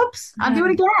 well, whoops, I'll do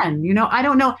it again. I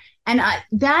don't know. And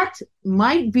that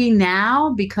might be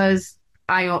now because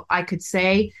I could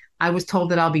say I was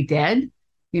told that I'll be dead.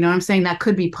 You know what I'm saying? That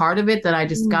could be part of it, that I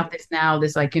just got this now,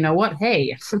 this like, you know what?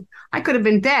 Hey, I could have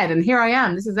been dead and here I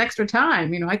am. This is extra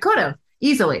time. I could have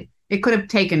easily. It could have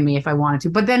taken me if I wanted to.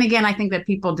 But then again, I think that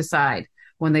people decide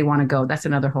when they want to go. That's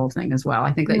another whole thing as well.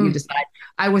 I think that you decide.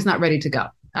 I was not ready to go.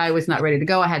 I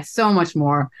had so much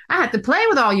more. I had to play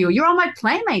with all you. You're all my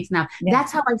playmates now. Yeah.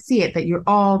 That's how I see it, that you're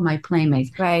all my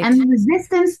playmates. Right. And the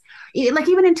resistance, like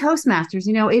even in Toastmasters,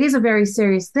 it is a very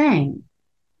serious thing.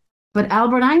 But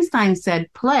Albert Einstein said,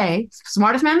 play,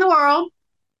 smartest man in the world,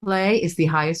 play is the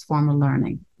highest form of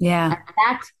learning. Yeah. And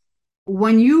that,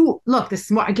 when you look,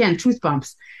 truth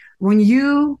bumps. When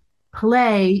you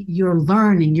play, you're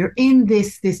learning. You're in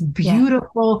this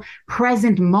beautiful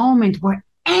present moment where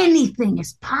anything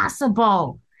is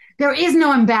possible. There is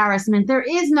no embarrassment. There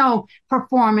is no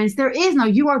performance.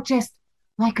 You are just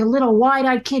like a little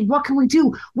wide-eyed kid. What can we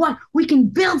do? We can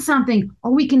build something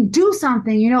or we can do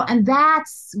something, and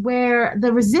that's where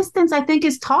the resistance, I think,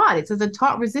 is taught. It's a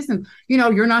taught resistance.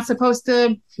 You're not supposed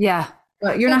to. Yeah.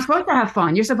 You're not supposed to have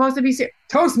fun. You're supposed to be serious.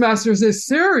 Toastmasters is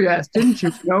serious. Didn't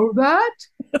you know that?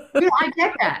 I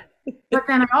get that. But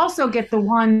then I also get the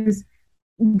ones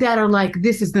that are like,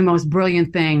 this is the most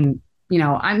brilliant thing.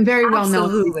 I'm very well known.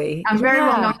 Absolutely. I'm very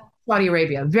well known Yeah. in Saudi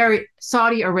Arabia.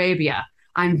 Saudi Arabia.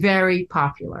 I'm very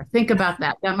popular. Think about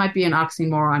that. That might be an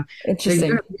oxymoron. The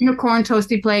Interesting. unicorn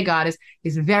toasty play goddess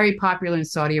is very popular in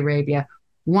Saudi Arabia,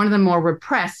 one of the more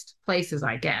repressed places,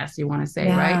 I guess you want to say,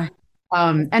 right?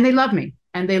 Yeah. And they love me.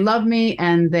 And they love me,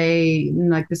 and they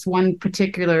like this one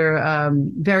particular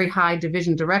very high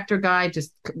division director guy.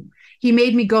 Just he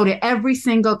made me go to every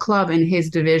single club in his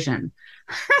division.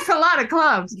 That's a lot of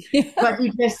clubs, but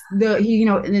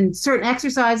in certain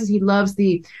exercises he loves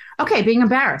being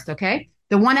embarrassed. Okay,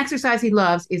 the one exercise he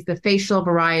loves is the facial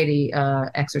variety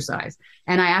exercise,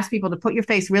 and I ask people to put your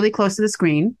face really close to the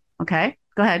screen. Okay,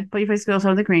 go ahead, put your face close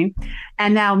to the screen,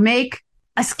 and now make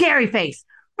a scary face.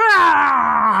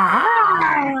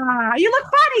 You look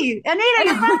funny, Anita.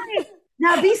 You're funny.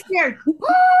 Now be scared. See,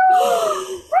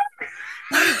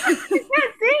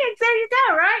 there you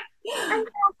go, right? And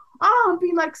oh,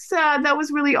 be like sad. That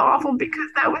was really awful because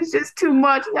that was just too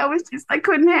much. That was just I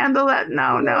couldn't handle that.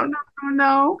 No, no, no, no,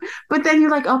 no. But then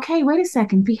you're like, okay, wait a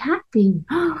second, be happy.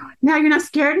 Now you're not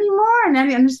scared anymore,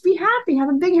 and just be happy. Have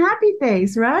a big happy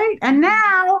face, right? And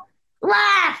now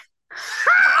laugh.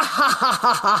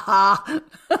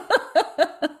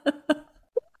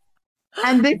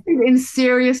 And this is in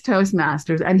serious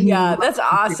Toastmasters, and Yeah, that's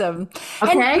awesome.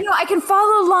 Okay, And I can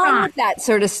follow along with that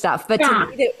sort of stuff, but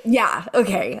yeah,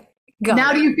 okay. Go.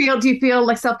 Now, do you feel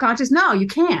like self-conscious? No, you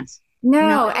can't.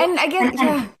 No, and I get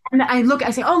and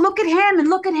I say, oh, look at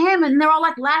him, and they're all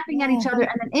like laughing at each other,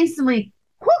 and then instantly,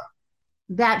 whoop,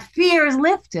 that fear is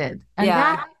lifted,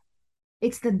 and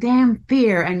it's the damn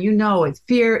fear, and it's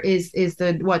fear is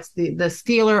the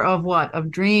stealer of what,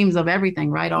 of dreams, of everything,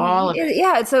 right? All of it.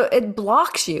 Yeah, so it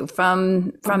blocks you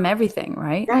from everything,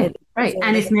 right? Right,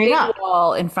 and it's made up,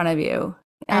 wall in front of you,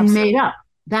 and made up.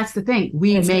 That's the thing.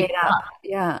 We make up.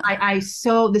 Yeah.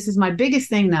 This is my biggest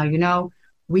thing now.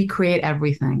 We create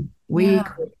everything. We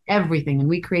create everything, and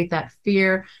we create that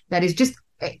fear that is just.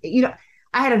 I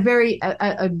had a very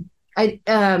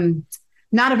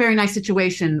not a very nice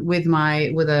situation in my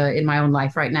own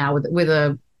life right now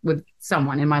with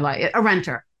someone in my life, a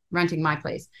renter renting my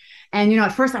place. And at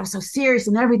first I was so serious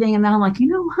and everything, and then I'm like, you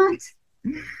know what?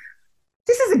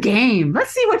 This is a game.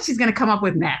 Let's see what she's going to come up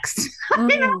with next.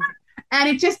 And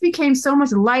it just became so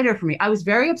much lighter for me. I was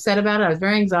very upset about it. I was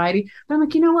very anxiety, but I'm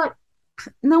like, you know what?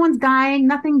 No one's dying.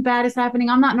 Nothing bad is happening.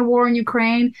 I'm not in a war in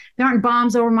Ukraine. There aren't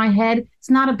bombs over my head. It's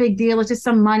not a big deal. It's just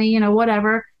some money,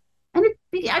 whatever. And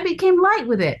I became light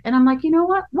with it. And I'm like, you know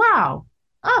what? Wow.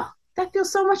 Oh, that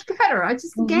feels so much better. It's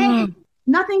just a game.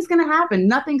 Nothing's going to happen.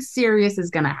 Nothing serious is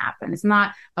going to happen. It's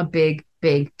not a big,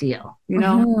 big deal.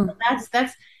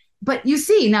 That's, but you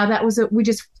see, now we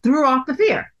just threw off the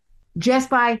fear just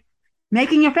by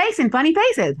making your face in funny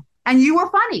faces. And you were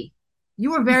funny.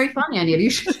 You were very funny, Anita. You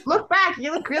should look back.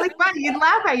 You look really funny. You'd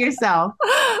laugh at yourself.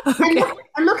 Okay.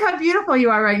 And look how beautiful you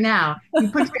are right now. You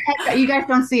put your head back. You guys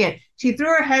don't see it. She threw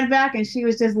her head back and she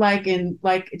was just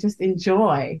just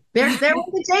enjoy. There was the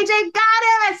JJ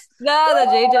goddess. No,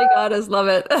 the JJ goddess. Love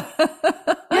it.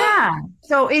 Yeah.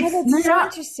 So it's so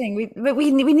interesting.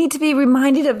 We need to be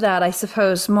reminded of that, I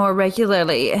suppose, more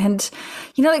regularly. And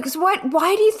because why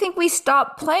do you think we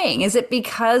stop playing? Is it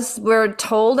because we're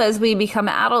told as we become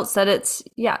adults that it's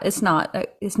not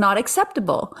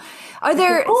acceptable? Are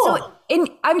there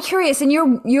I'm curious, in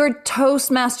your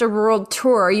Toastmaster World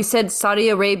Tour, you said Saudi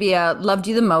Arabia loved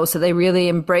you the most, so they really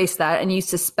embraced that, and you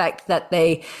suspect that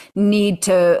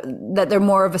that they're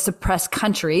more of a suppressed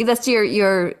country. That's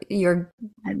your.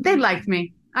 They liked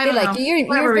me. They like you.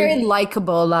 You're very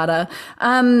likable, Lada.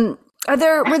 Were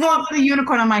there with a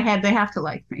unicorn on my head? They have to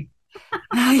like me.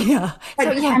 Yeah.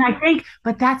 And I think,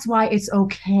 but that's why it's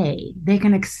okay. They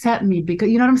can accept me because,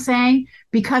 you know what I'm saying?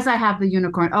 Because I have the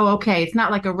unicorn. Oh, okay. It's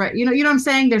not like you know what I'm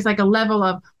saying? There's like a level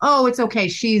of, oh, it's okay.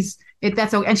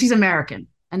 That's okay. And she's American.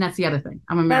 And that's the other thing.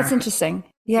 I'm American. That's interesting.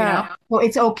 Yeah. So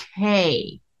it's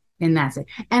okay in that sense.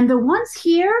 And the ones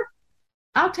here,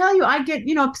 I'll tell you, I get,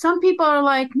 some people are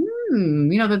like,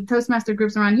 the Toastmaster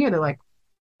groups around here, they're like,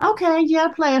 okay, yeah,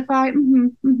 play a fight.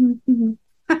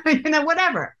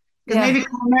 Whatever. Because maybe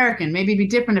I'm American, maybe it'd be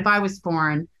different if I was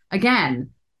foreign,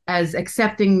 again, as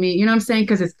accepting me, you know what I'm saying?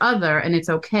 Because it's other and it's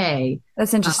okay.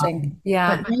 That's interesting.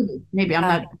 Yeah. But maybe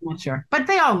I'm not sure. But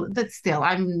still,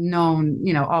 I'm known,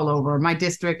 all over my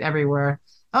district, everywhere.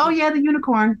 Oh, yeah, the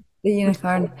unicorn. The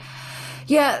unicorn.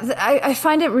 Yeah, I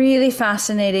find it really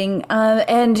fascinating,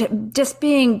 and just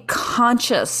being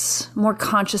more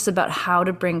conscious about how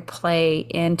to bring play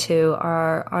into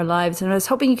our lives. And I was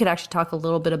hoping you could actually talk a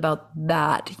little bit about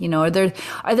that. Are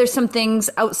there some things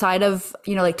outside of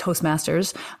like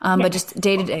Toastmasters, but just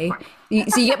day to day?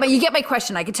 So you get my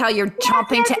question. I can tell you're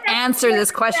chomping to answer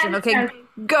this question. Okay,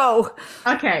 go.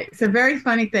 Okay, it's a very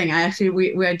funny thing. I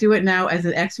do it now as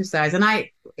an exercise, and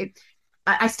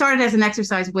I started as an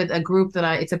exercise with a group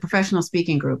it's a professional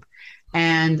speaking group.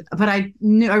 But I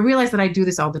realized that I do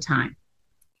this all the time.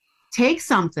 Take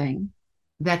something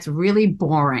that's really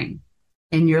boring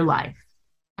in your life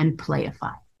and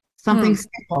playify. Something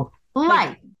simple,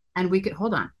 light. And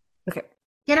hold on. Okay.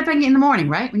 Get up in the morning,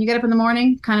 right? When you get up in the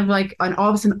morning, kind of like, and all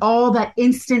of a sudden, all that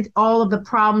instant, all of the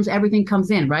problems, everything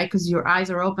comes in, right? Because your eyes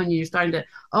are open and you're starting to,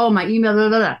 oh, my email, blah,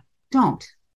 blah, blah. Don't.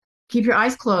 Keep your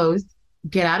eyes closed.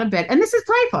 Get out of bed. And this is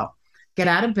playful. Get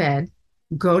out of bed,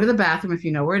 go to the bathroom if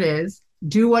you know where it is,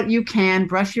 do what you can,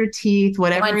 brush your teeth,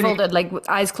 whatever. Blindfolded, like with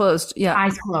eyes closed. Yeah.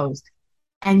 Eyes closed.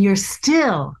 And you're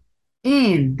still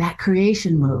in that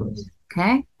creation mode.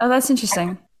 Okay. Oh, that's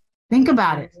interesting. Think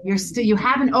about it. You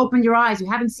haven't opened your eyes. You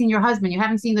haven't seen your husband. You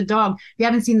haven't seen the dog. You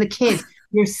haven't seen the kids.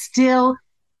 You're still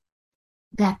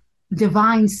that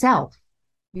divine self,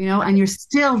 and you're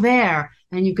still there.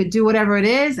 And you could do whatever it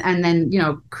is, and then,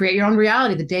 create your own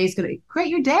reality. The day is going to create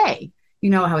your day. You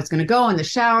know how it's going to go in the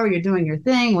shower. You're doing your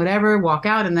thing, whatever, walk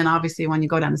out. And then obviously when you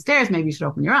go down the stairs, maybe you should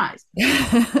open your eyes.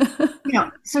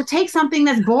 So take something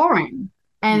that's boring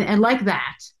and like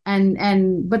that.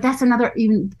 But that's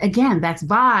that's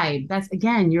vibe. That's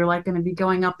again, you're like going to be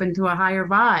going up into a higher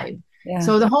vibe. Yeah.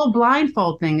 So the whole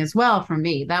blindfold thing as well, for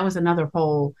me, that was another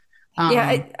whole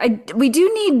I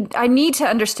need to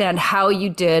understand how you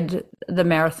did the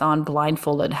marathon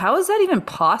blindfolded. How is that even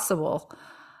possible?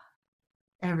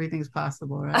 Everything's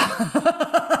possible, right?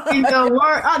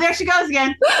 Oh, there she goes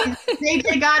again.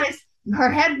 JJ got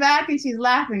her head back and she's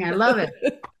laughing. I love it.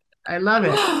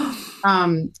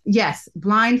 Yes,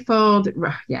 blindfold.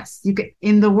 Yes, you could.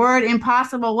 In the word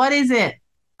impossible, what is it?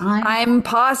 I'm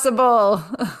possible.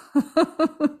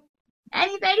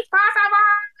 Anything's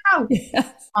possible.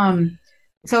 Yes.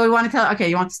 So we want to tell. Okay,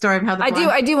 you want the story of how the I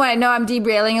do want to know. I'm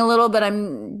derailing a little, but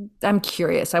I'm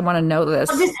curious. I want to know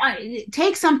this.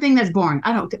 Take something that's boring.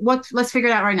 Let's figure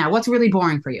it out right now. What's really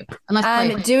boring for you?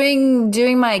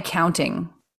 Doing my accounting.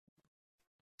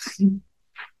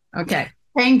 Okay,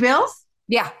 paying bills.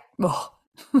 Yeah. Oh.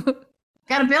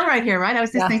 Got a bill right here, right? I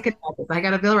was just thinking about this. I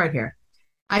got a bill right here.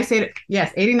 I said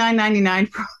yes,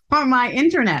 $89.99 for my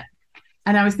internet.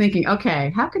 And I was thinking,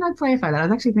 okay, how can I playify that? I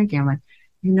was actually thinking, I'm like,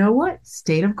 you know what?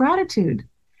 State of gratitude.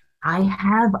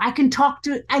 I can talk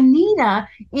to Anita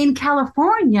in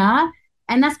California.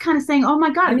 And that's kind of saying, oh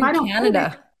my God, if I don't.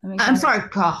 Canada. I'm sorry.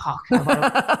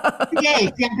 Yay,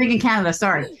 I'm thinking Canada.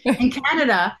 Sorry. In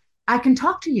Canada, I can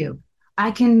talk to you.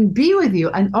 I can be with you.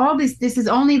 And all this is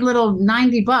only little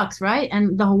 $90, right?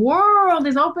 And the world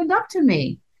is opened up to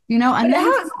me, and then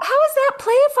how is that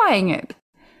playifying it?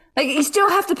 Like, you still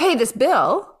have to pay this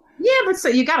bill. Yeah, but so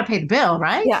you got to pay the bill,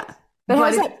 right? Yeah. But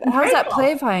how's that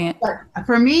playifying it? But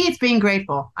for me, it's being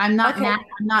grateful. I'm not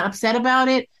upset about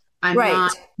it. I'm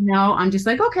not. No, I'm just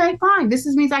like, okay, fine. This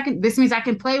means I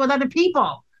can play with other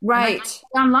people. Right.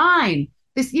 Online.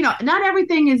 Not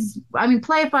everything is. I mean,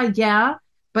 playify, yeah.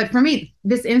 But for me,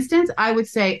 this instance, I would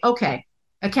say, okay,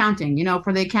 accounting.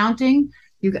 For the accounting,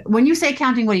 when you say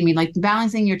accounting, what do you mean? Like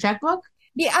balancing your checkbook?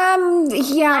 Yeah,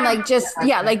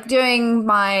 like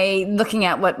looking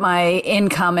at what my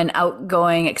income and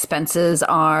outgoing expenses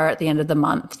are at the end of the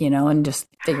month, and just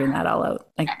figuring that all out.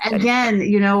 Like, again,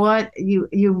 you know what?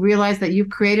 You realize that you've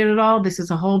created it all. This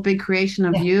is a whole big creation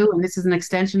of you, and this is an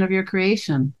extension of your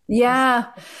creation. Yeah.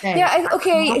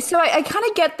 Okay. So I kind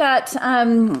of get that,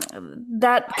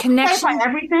 that connection. I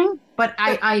everything, but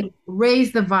I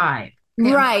raise the vibe.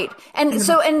 Yeah. Right. And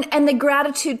so, and the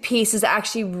gratitude piece is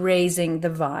actually raising the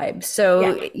vibe. So,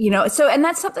 and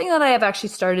that's something that I have actually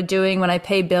started doing when I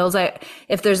pay bills.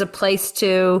 If there's a place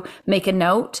to make a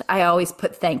note, I always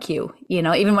put thank you,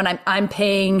 even when I'm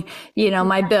paying,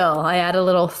 my bill, I add a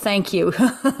little thank you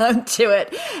to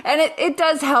it. And it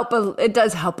does help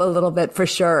a little bit for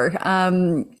sure.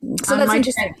 So that's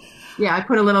interesting. Yeah, I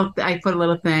put a little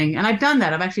thing, and I've done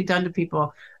that. I've actually done to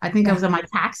people. I think I was on my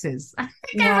taxes. I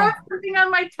think I wrote something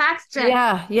on my tax check.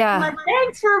 Yeah. I'm like,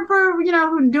 thanks for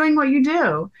doing what you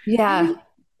do. Yeah.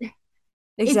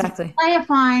 It's exactly.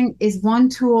 playifying is one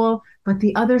tool, but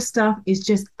the other stuff is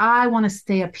just, I want to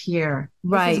stay up here. This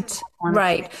is what Right. I want to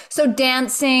Right. So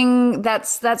dancing,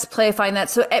 that's playifying that.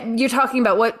 So you're talking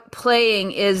about what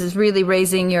playing is really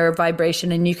raising your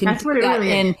vibration, and you can That's do what it that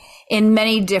really is. in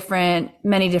many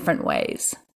different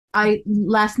ways. I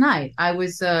last night I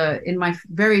was in my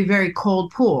very, very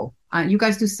cold pool. You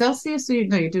guys do Celsius? Or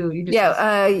no, you do Yeah,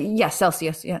 Celsius. yeah,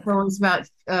 Celsius, yeah. So it's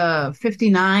about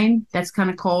 59. That's kind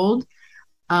of cold.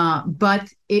 But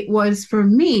it was for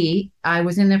me, I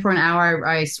was in there for an hour.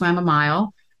 I swam a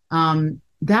mile.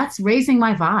 That's raising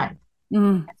my vibe.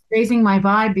 Mm, Raising my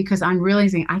vibe because I'm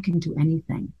realizing I can do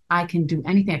anything. I can do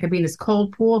anything. I could be in this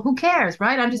cold pool. Who cares,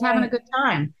 right? I'm just having a right. good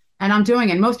time. And I'm doing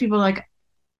it. And most people are like,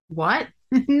 what?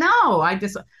 No, I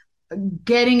just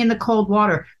getting in the cold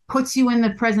water puts you in the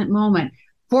present moment,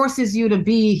 forces you to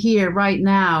be here right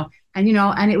now. And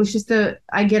and it was just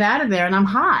I get out of there and I'm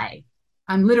high.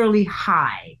 I'm literally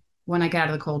high when I get out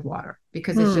of the cold water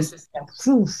because it's Hmm. just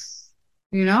poof,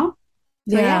 you know?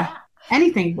 So Yeah. yeah,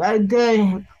 anything.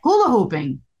 The hula hooping,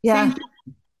 same Yeah. thing.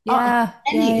 Oh, Yeah.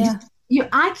 Yeah. any Yeah. just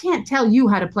I can't tell you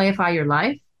how to playify your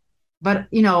life, but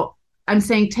I'm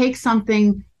saying take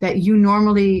something that you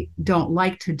normally don't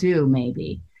like to do,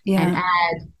 maybe, and Yeah.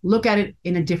 look at it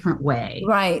in a different way.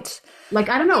 Right. Like,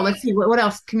 I don't know. Let's see. What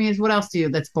else? Comedians, what else do you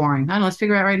that's boring? I don't know. Let's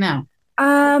figure it out right now.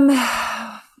 Um,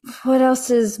 what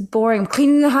else is boring?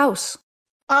 Cleaning the house.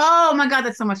 Oh my God,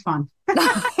 that's so much fun.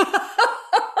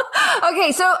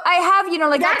 Okay, so I have, like I'll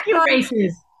put Vacuum on,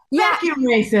 races. yeah. Vacuum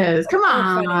races. Come Oh,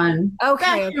 funny. on.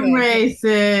 Okay, Vacuum okay.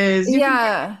 races. You can get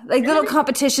Yeah, like little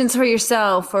competitions for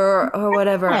yourself or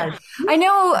whatever. yes. I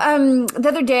know the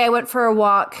other day I went for a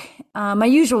walk, my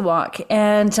usual walk,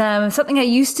 and something I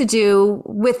used to do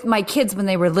with my kids when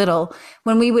they were little,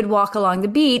 when we would walk along the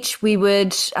beach, we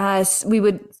would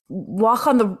walk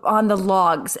on the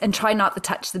logs and try not to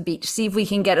touch the beach, see if we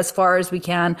can get as far as we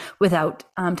can without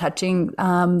touching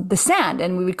the sand,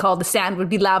 and we would call the sand would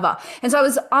be lava. And so I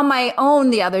was on my own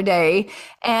the other day,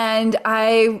 and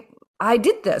I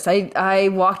did this. I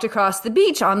walked across the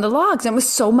beach on the logs, and it was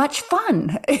so much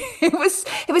fun. It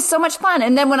was so much fun.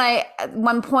 And then when at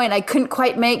one point I couldn't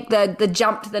quite make the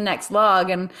jump to the next log,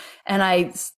 and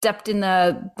I stepped in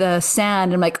the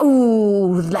sand, and I'm like,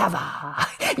 ooh, lava.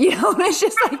 And it's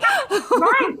just like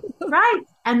Right, right.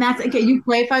 And that's okay. You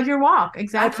playfied your walk. I play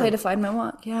Exactly. to find my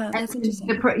walk. Yeah, that's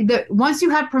interesting. Once you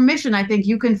have permission, I think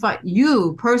you can find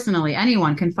you personally,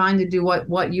 anyone can find to do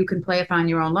what you can play upon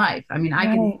your own life. I mean, I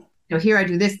can, Right. here I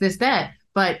do this, that,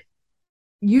 but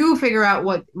you figure out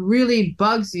what really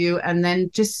bugs you and then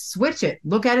just switch it.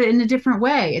 Look at it in a different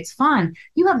way. It's fun.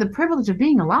 You have the privilege of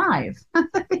being alive. Yeah,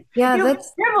 You have the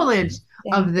that's privilege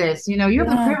yeah. of this. You have the Yeah.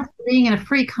 privilege of being in a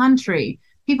free country.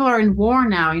 People are in war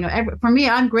now. For me,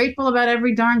 I'm grateful about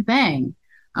every darn thing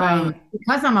Right.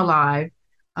 because I'm alive.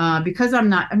 Because I'm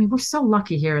not. I mean, we're so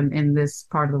lucky here in this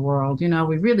part of the world.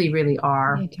 We really, really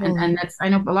are. Yeah, And totally. that's. I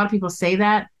know a lot of people say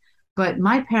that, but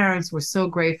my parents were so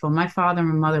grateful. My father and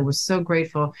my mother were so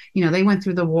grateful. They went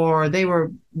through the war. They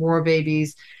were war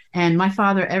babies. And my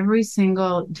father, every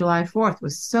single July 4th,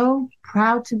 was so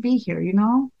proud to be here.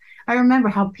 I remember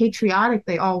how patriotic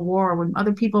they all were when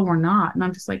other people were not. And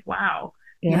I'm just like, wow,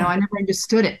 Yeah. I never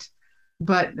understood it.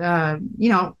 But,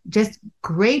 just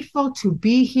grateful to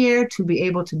be here, to be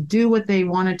able to do what they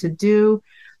wanted to do.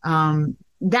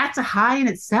 That's a high in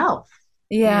itself.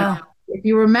 You know, Yeah. if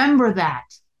you remember that,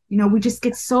 we just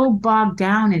get so bogged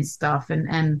down in stuff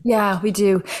and Yeah, we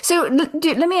do. So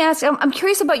let me ask, I'm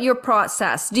curious about your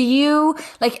process. Do you,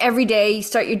 like every day you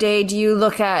start your day, do you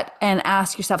look at and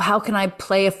ask yourself, how can I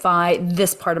playify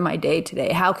this part of my day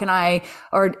today?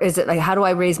 Or is it like, how do I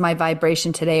raise my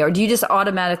vibration today? Or do you just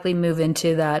automatically move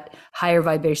into that higher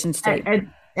vibration state?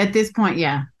 at this point,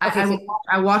 yeah, Okay.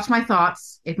 I watch my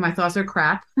thoughts. If my thoughts are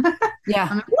crap, Yeah.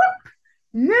 I'm like,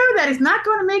 no, that is not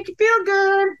going to make you feel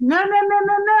good. No, no, no,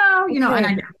 no, no.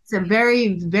 Okay. It's a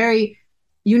very, very,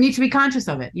 you need to be conscious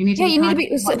of it. You need to Yeah, be you need to conscious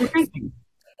be, of what you're thinking.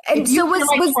 and If you so feel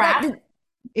like was crap, that,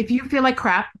 if you feel like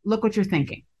crap, look what you're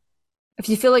thinking. if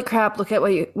you feel like crap, look at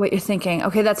what you're thinking.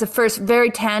 Okay, that's the first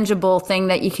very tangible thing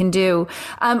that you can do.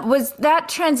 Was that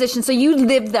transition? So you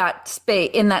live that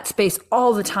space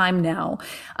all the time now,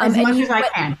 As and much you as I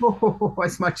can.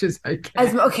 As much as I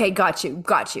can. okay, got you,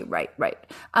 right, right.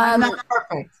 I'm not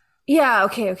perfect. Yeah,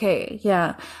 okay,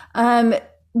 yeah.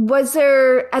 Was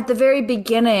there at the very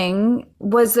beginning?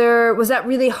 Was that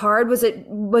really hard? Were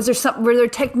there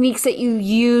techniques that you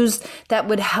used that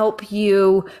would help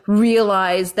you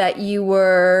realize that you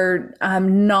were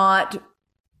not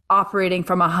operating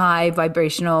from a high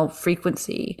vibrational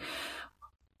frequency?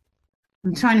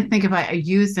 I'm trying to think if I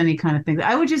used any kind of thing.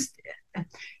 I would just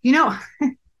You know,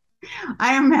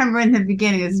 I remember in the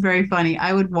beginning, this is very funny.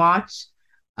 I would watch,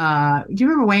 do you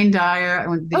remember Wayne Dyer?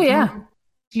 Oh yeah.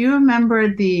 Do you remember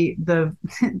PBS,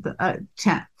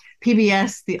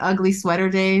 the Ugly Sweater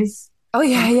Days? Oh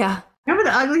yeah, yeah. Remember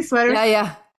the ugly sweaters? Yeah,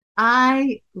 yeah.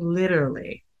 I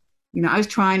literally, I was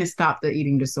trying to stop the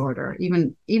eating disorder,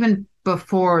 even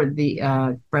before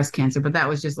the breast cancer, but that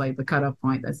was just like the cutoff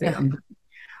point. That's it. Yeah.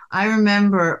 I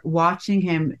remember watching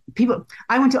him.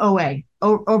 I went to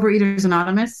Overeaters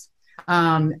Anonymous,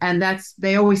 and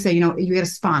they always say, you get a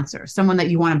sponsor, someone that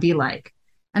you want to be like.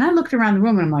 And I looked around the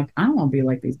room and I'm like, I don't want to be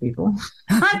like these people.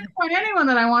 I don't want anyone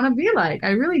that I want to be like. I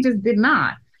really just did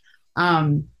not.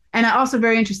 And I also,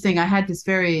 very interesting, I had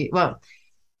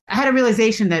a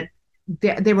realization that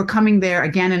they were coming there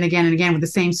again and again and again with the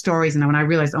same stories. And when I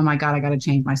realized, oh my God, I got to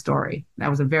change my story. That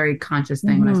was a very conscious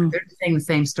thing. When I said, they're saying the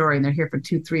same story and they're here for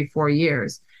 2, 3, 4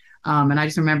 years. And I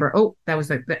just remember, that was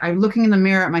like, I'm looking in the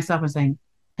mirror at myself and saying,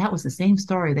 that was the same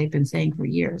story they've been saying for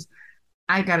years.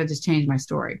 I got to just change my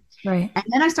story. Right. And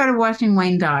then I started watching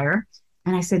Wayne Dyer,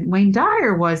 and I said, Wayne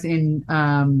Dyer was in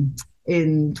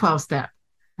 12 Step.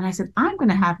 And I said, I'm going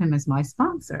to have him as my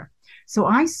sponsor. So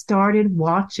I started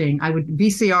watching, I would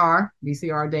VCR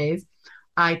days.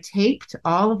 I taped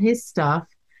all of his stuff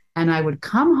and I would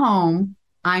come home.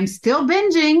 I'm still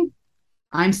binging,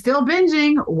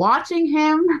 watching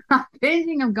him. I'm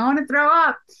binging, I'm going to throw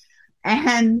up.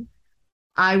 And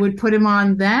I would put him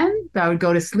on then. I would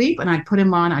go to sleep and I'd put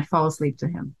him on. I'd fall asleep to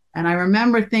him. And I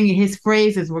remember thinking his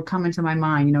phrases were coming to my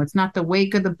mind. It's not the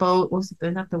wake of the boat.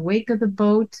 Not the wake of the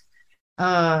boat.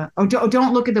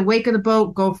 Don't look at the wake of the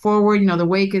boat. Go forward. The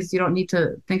wake is, you don't need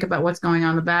to think about what's going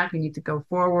on in the back. You need to go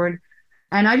forward.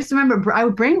 And I just remember I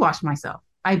would brainwash myself.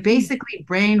 I basically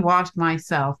brainwashed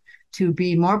myself to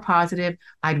be more positive.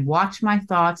 I'd watch my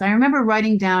thoughts. I remember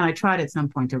writing down, I tried at some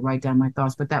point to write down my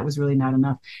thoughts, but that was really not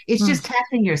enough. It's just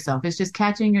catching yourself. It's just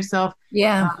catching yourself.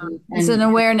 Yeah. It's an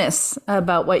awareness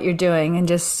about what you're doing and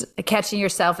just catching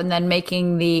yourself and then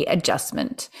making the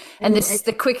adjustment. And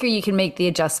the quicker you can make the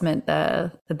adjustment,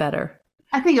 the better.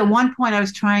 I think at one point I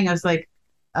was like,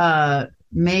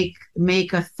 make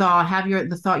a thought, have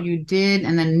the thought you did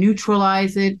and then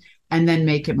neutralize it and then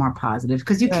make it more positive.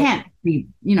 Because you can't be,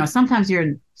 sometimes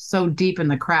you're so deep in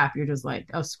the crap, you're just like,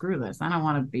 oh, screw this. I don't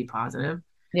want to be positive.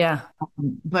 Yeah.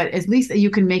 But at least you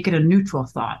can make it a neutral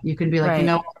thought. You can be like,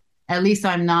 at least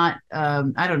I'm not,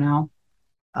 I don't know.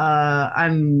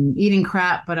 I'm eating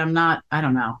crap, but I'm not, I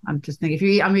don't know. I'm just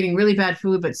thinking I'm eating really bad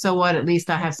food, but so what? At least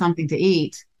I have something to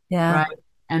eat. Yeah. Right.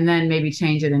 And then maybe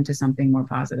change it into something more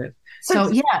positive. So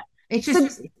yeah, it's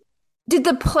just. Did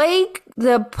the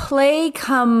play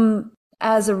come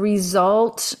as a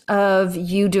result of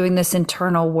you doing this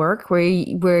internal work where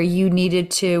you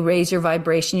needed to raise your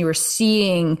vibration? You were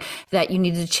seeing that you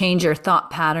needed to change your thought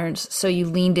patterns, so you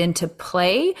leaned into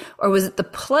play, or was it the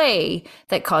play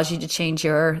that caused you to change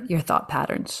your thought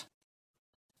patterns?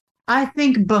 I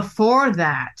think before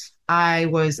that, I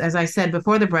was, as I said,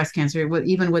 before the breast cancer,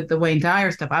 even with the Wayne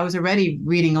Dyer stuff, I was already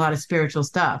reading a lot of spiritual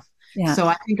stuff. Yeah. So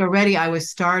I think already I was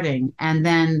starting, and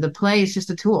then the play is just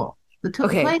a tool. The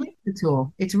play is a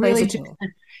tool. It's really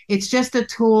it's just a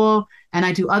tool, and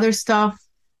I do other stuff.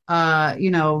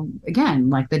 Again,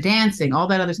 like the dancing, all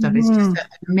that other stuff. It's just a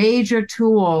major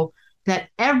tool that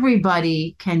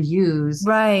everybody can use.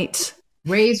 Right.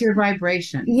 Raise your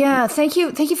vibration. Yeah. Thank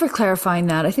you for clarifying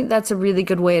that. I think that's a really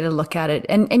good way to look at it.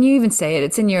 And you even say it,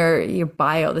 it's in your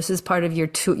bio. This is part of your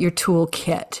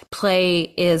toolkit.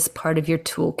 Play is part of your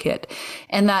toolkit.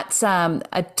 And that's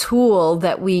a tool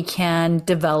that we can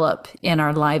develop in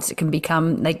our lives. It can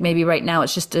become, like, maybe right now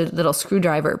it's just a little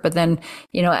screwdriver, but then,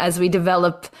 as we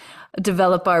develop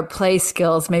our play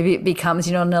skills, maybe it becomes,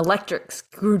 an electric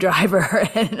screwdriver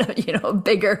and, a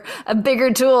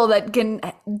bigger tool that can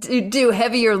do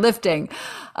heavier lifting.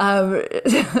 Go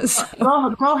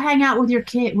hang out with your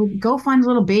kid. Go find a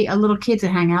little kid to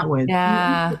hang out with.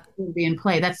 Yeah. Be in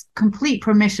play. That's complete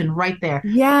permission right there.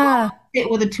 Yeah. Sit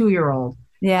with a 2-year-old.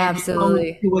 Yeah,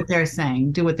 absolutely. Do what they're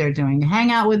saying. Do what they're doing.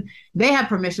 Hang out with. They have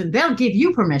permission. They'll give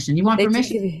you permission. You want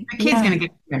permission? The kid's going to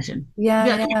get permission.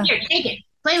 Yeah. Here, take it.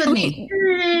 Play with me.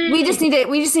 We just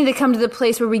need to come to the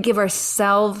place where we give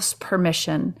ourselves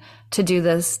permission to do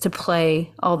this, to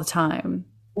play all the time.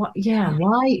 Well, yeah.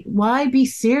 Why be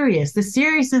serious? The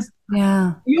seriousness.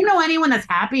 Yeah. You know anyone that's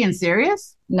happy and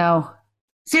serious? No.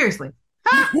 Seriously.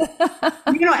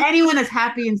 You know anyone that's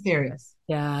happy and serious?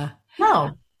 Yeah.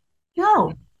 No.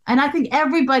 And I think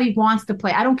everybody wants to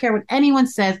play. I don't care what anyone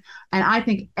says. And I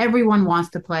think everyone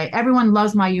wants to play. Everyone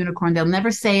loves my unicorn. They'll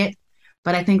never say it.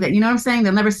 But I think that, you know what I'm saying?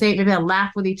 They'll never say it. Maybe they'll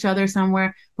laugh with each other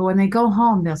somewhere. But when they go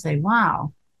home, they'll say,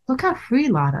 wow, look how free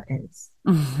Lada is.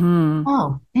 Mm-hmm.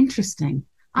 Oh, interesting.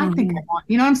 I think Mm-hmm. I want,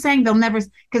 you know what I'm saying? They'll never,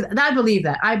 because I believe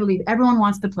that. I believe everyone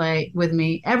wants to play with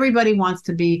me. Everybody wants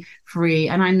to be free.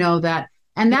 And I know that.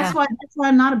 And Yeah. that's why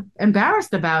I'm not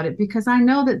embarrassed about it because I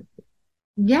know that,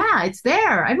 yeah, it's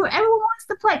there. Everyone wants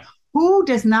to play. Who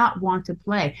does not want to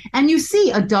play? And you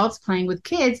see adults playing with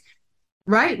kids,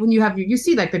 right? When you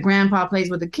see like the grandpa plays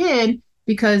with the kid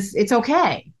because it's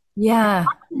okay. Yeah.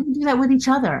 We can do that with each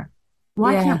other.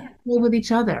 Why can't Yeah. we play with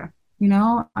each other? You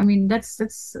know, I mean,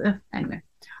 that's anyway.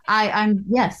 I'm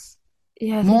yes,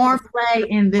 Yeah. I think more there's play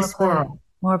in more this play. world.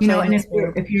 More You play know, in and this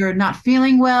world. if you're not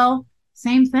feeling well,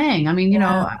 same thing. I mean, you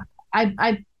Yeah. know,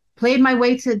 I played my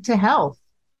way to health.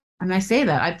 I mean, I say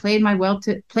that I played my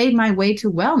way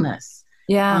to wellness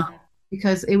Yeah.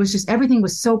 because it was just everything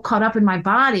was so caught up in my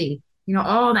body. You know,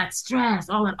 all that stress,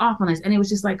 all that awfulness, and it was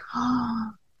just like,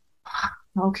 oh,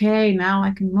 okay, now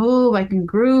I can move, I can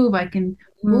groove, I can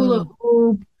hula Mm.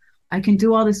 hoop, I can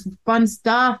do all this fun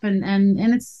stuff, and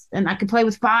I can play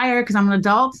with fire because I'm an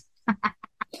adult.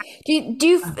 Do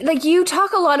you like you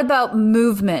talk a lot about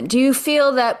movement? Do you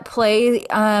feel that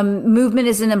movement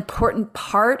is an important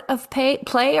part of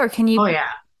play, or can Oh you? yeah,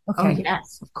 oh Okay.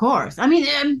 yes, of course.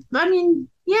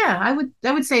 Yeah, I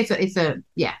would say it's a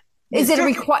yeah. It's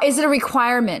certainly Is it a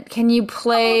requirement? Can you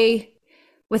play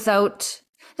without,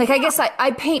 like, I guess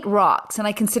I paint rocks and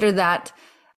I consider that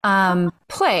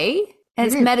play and it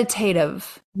it's is.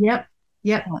 meditative. Yep,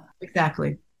 yep,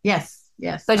 exactly. Yes,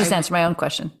 yes. So I just answered my own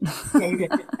question. Yeah, you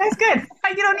did. That's good.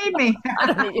 You don't need me. I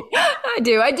don't need you. I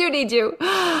do. I do need you.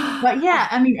 But yeah,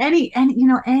 I mean, any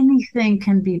anything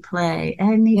can be play. Yeah.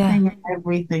 Anything and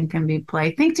everything can be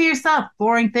play. Think to yourself,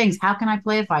 boring things. How can I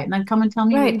play a fight? And then come and tell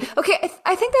me what you Right. do. Okay.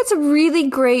 I think that's a really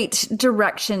great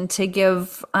direction to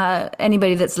give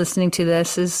anybody that's listening to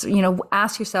this is,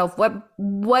 ask yourself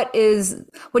what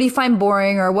do you find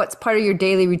boring or what's part of your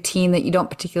daily routine that you don't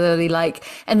particularly like?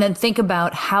 And then think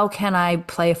about how can I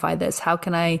playify this? How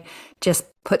can I just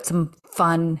put some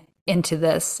fun into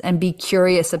this and be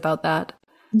curious about that?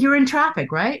 You're in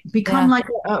traffic, right? Become Yeah. like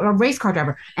a race car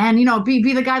driver, and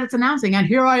be the guy that's announcing. And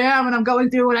here I am, and I'm going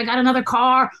through, and I got another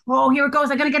car. Oh, here it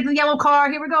goes. I gotta get the yellow car.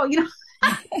 Here we go. Why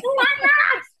not?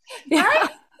 Right? Yeah.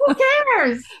 Who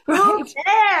cares? Who Right.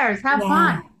 cares? Have Yeah.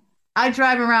 fun. I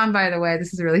drive around, by the way.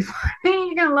 This is really funny.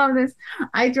 You're gonna love this.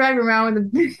 I drive around with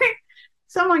a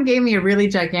someone gave me a really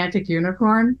gigantic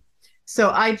unicorn.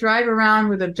 So I drive around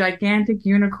with a gigantic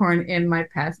unicorn in my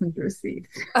passenger seat.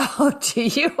 Oh, do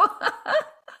you?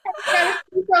 Yeah,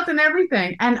 seatbelt and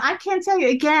everything. And I can't tell you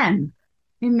again,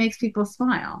 it makes people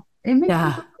smile. It makes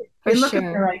Yeah, people for they look at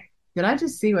me sure. like, did I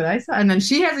just see what I saw? And then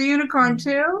she has a unicorn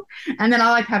too. And then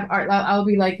I'll like have art, I'll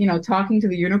be like, talking to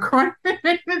the unicorn and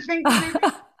the thing to me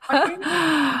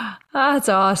talking. That's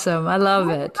awesome. I love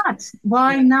Why it. not?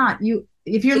 Why Yeah. not?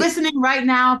 If you're listening right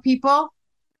now, people,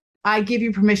 I give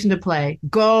you permission to play.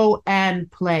 Go and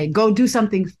play. Go do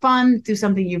something fun, do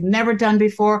something you've never done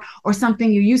before, or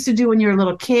something you used to do when you were a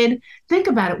little kid. Think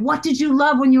about it. What did you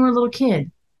love when you were a little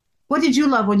kid? What did you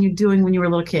love when you were a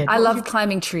little kid? I love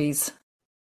climbing trees.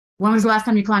 When was the last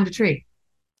time you climbed a tree?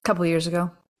 A couple of years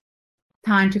ago.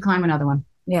 Time to climb another one.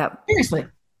 Yeah. Seriously,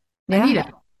 Yeah.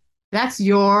 Anita, that's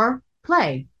your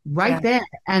play right Yeah. there.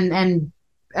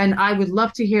 And I would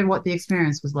love to hear what the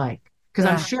experience was like. Because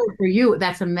I'm Yeah. sure for you,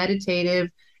 that's a meditative,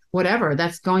 whatever.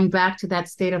 That's going back to that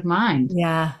state of mind.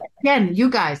 Yeah. Again, you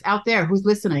guys out there who's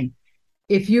listening,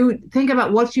 if you think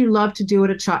about what you love to do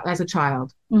as a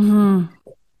child, Hmm.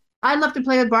 I love to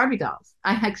play with Barbie dolls.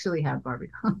 I actually have Barbie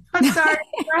dolls. I'm sorry,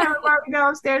 I have a Barbie doll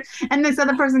upstairs. And this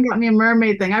other person got me a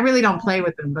mermaid thing. I really don't play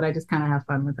with them, but I just kind of have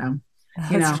fun with them.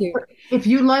 That's cute. If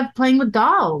you love playing with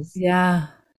dolls, Yeah.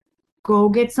 go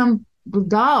get some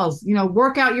dolls.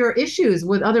 Work out your issues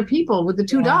with other people with the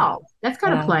two Yeah. dolls. That's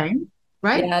kind of Yeah. playing,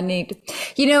 right? Yeah, neat.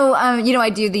 I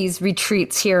do these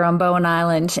retreats here on Bowen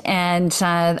Island, and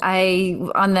I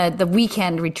on the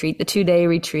weekend retreat, the 2-day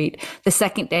retreat. The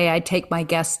second day, I take my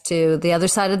guests to the other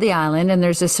side of the island, and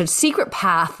there's this sort of secret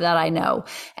path that I know,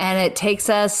 and it takes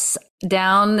us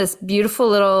down this beautiful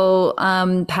little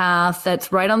path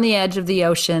that's right on the edge of the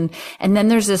ocean, and then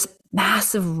there's this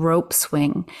massive rope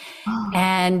swing,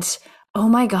 and oh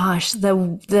my gosh,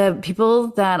 the people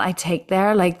that I take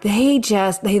there, like they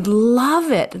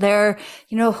love it. They're,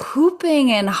 hooping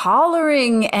and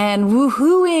hollering and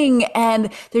woohooing.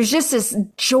 And there's just this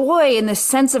joy and this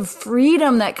sense of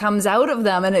freedom that comes out of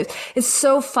them. And it's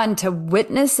so fun to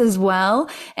witness as well.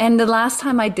 And the last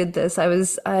time I did this,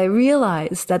 I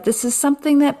realized that this is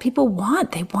something that people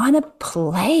want. They want to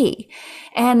play.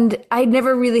 And I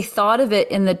never really thought of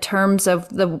it in the terms of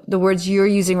the words you're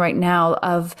using right now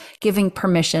of giving giving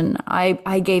permission.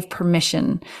 I gave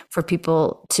permission for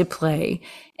people to play.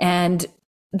 And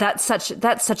that's such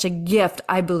a gift,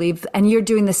 I believe. And you're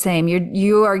doing the same.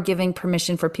 You are giving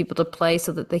permission for people to play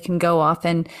so that they can go off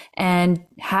and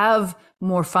have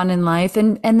more fun in life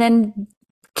and then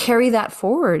carry that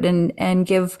forward and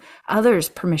give others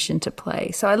permission to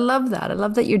play. So I love that. I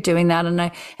love that you're doing that. And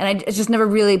I just never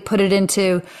really put it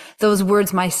into those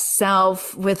words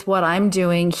myself with what I'm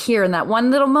doing here in that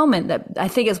one little moment that I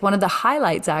think is one of the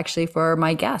highlights actually for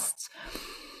my guests.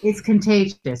 It's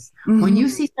contagious. Mm-hmm. When you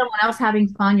see someone else having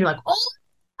fun, you're like, oh,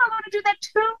 I want to do that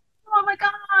too. Oh my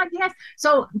God, yes.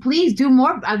 So please do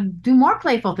more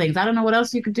playful things. I don't know what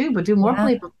else you could do, but do more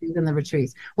playful things in the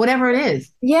retreats, whatever it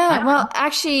is. Yeah, well,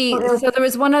 actually, so there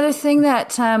was one other thing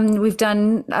that we've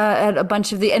done at a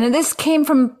bunch of and this came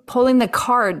from pulling the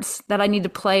cards that I need to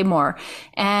play more.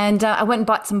 And I went and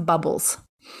bought some bubbles.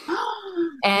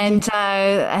 And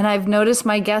I've noticed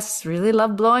my guests really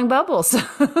love blowing bubbles.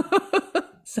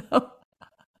 So.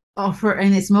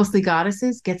 And it's mostly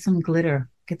goddesses. Get some glitter.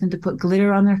 Get them to put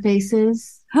glitter on their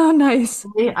faces. Oh, nice.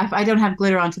 I don't have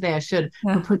glitter on today. I should.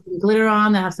 Yeah. But put some glitter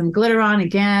on. They have some glitter on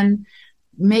again.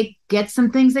 Get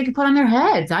some things they can put on their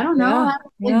heads. I don't know.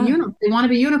 Yeah. They want to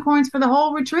be unicorns for the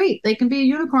whole retreat. They can be a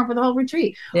unicorn for the whole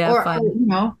retreat. Yeah,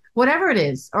 or whatever it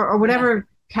is, or whatever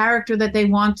character that they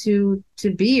want to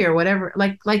be, or whatever.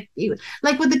 Like with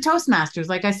the Toastmasters.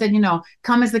 Like I said,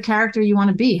 come as the character you want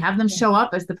to be. Have them show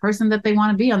up as the person that they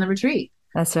want to be on the retreat.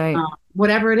 That's right.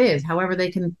 Whatever it is, however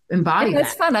they can embody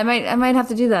that's fun. I might have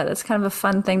to do that. That's kind of a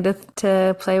fun thing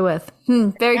to play with.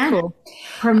 Very cool.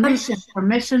 Permission.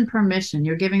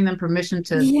 You're giving them permission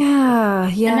to. Yeah.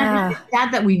 And it's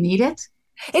sad that we need it.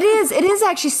 It is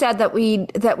actually sad that we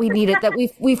need it, that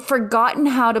we've forgotten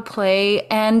how to play,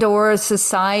 and or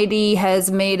society has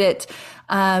made it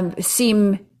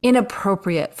seem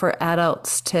inappropriate for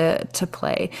adults to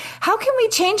play. How can we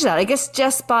change that? I guess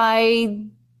just by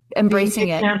embracing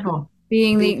it,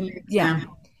 being the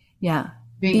example.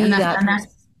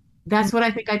 That's what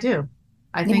I think I do.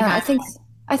 I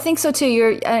think so too.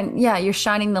 You're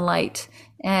shining the light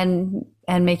and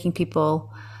making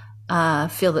people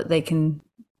feel that they can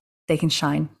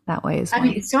shine that way as well. I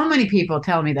mean, so many people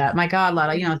tell me that. My God,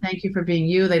 Lada, thank you for being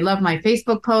you. They love my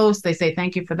Facebook posts. They say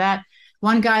thank you for that.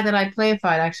 One guy that I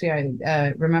playified, actually,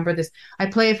 I remember this. I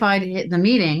playified the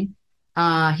meeting.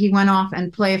 He went off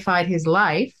and playified his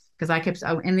life, because I kept,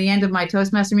 in the end of my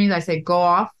Toastmaster meetings, I say,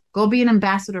 go be an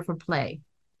ambassador for play.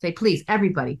 Say, please,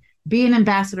 everybody, be an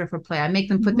ambassador for play. I make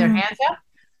them put their hands up,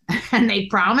 and they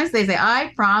promise. They say,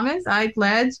 I promise, I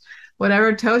pledge,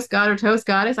 whatever, toast god or toast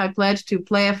goddess, I pledge to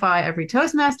playify every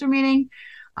Toastmaster meeting.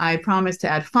 I promise to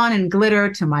add fun and glitter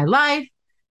to my life,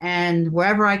 and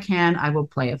wherever I can, I will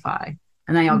playify.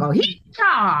 And then I'll go,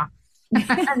 hee-haw!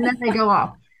 And then they go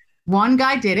off. One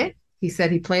guy did it. He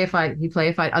said he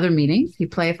playified other meetings. He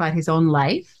playified his own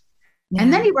life. Yeah.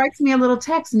 And then he writes me a little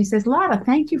text and he says, Lada,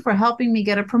 thank you for helping me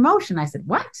get a promotion. I said,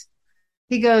 what?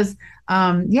 He goes,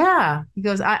 yeah. He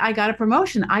goes, I got a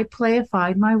promotion. I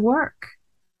playified my work.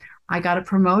 I got a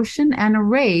promotion and a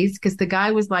raise, because the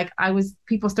guy was like,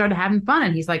 people started having fun.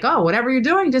 And he's like, oh, whatever you're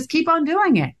doing, just keep on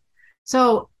doing it.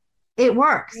 So it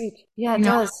works. Yeah, it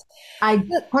does. I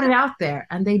put it out there,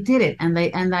 and they did it. And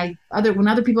when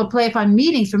other people playify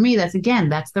meetings, for me, that's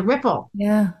the ripple.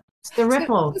 Yeah. It's the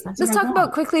ripple. Let's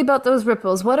talk quickly about those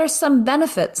ripples. What are some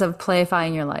benefits of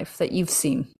playifying your life that you've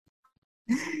seen?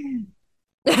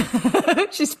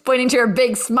 She's pointing to her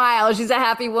big smile. She's a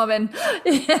happy woman.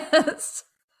 Yes.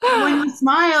 When you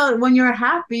smile, when you're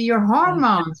happy, your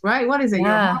hormones, right? What is it?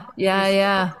 Yeah.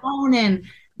 And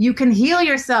you can heal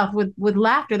yourself with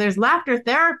laughter. There's laughter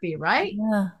therapy, right?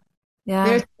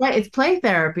 Yeah. It's play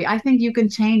therapy. I think you can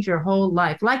change your whole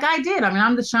life, like I did. I mean,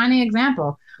 I'm the shining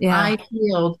example. Yeah. I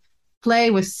healed. Play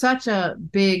was such a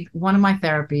big one of my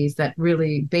therapies that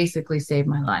really basically saved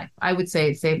my life. I would say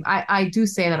it saved. I do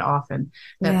say that often,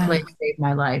 that play saved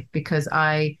my life, because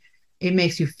it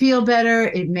makes you feel better.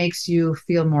 It makes you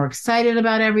feel more excited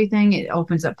about everything. It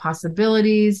opens up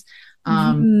possibilities.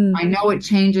 I know it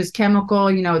changes chemical,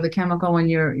 the chemical when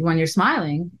you're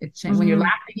smiling, it changes when you're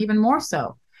laughing even more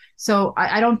so. So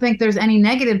I don't think there's any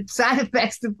negative side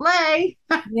effects to play.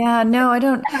 Yeah, no, I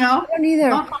don't. I don't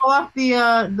either. Don't fall off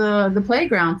the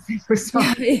playground for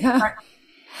something. Yeah.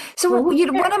 So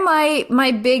one of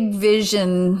my big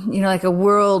vision, like a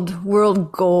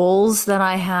world goals that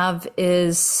I have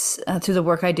is through the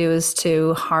work I do is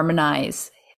to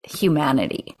harmonize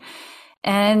humanity.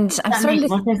 And I'm starting to.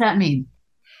 What does that mean?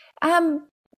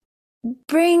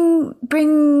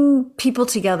 Bring people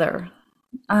together,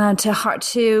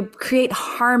 to create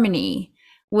harmony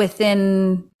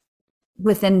within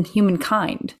within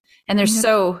humankind. And there's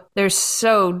so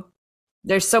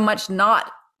much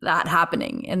not that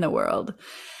happening in the world.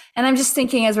 And I'm just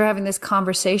thinking, as we're having this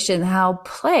conversation, how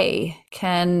play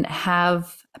can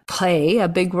play a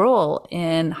big role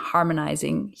in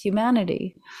harmonizing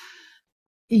humanity.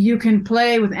 You can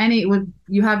play with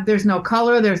there's no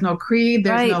color, there's no creed,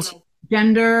 there's no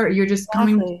gender. You're just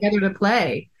coming together to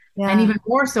play. Yeah. And even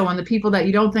more so on the people that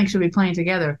you don't think should be playing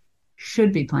together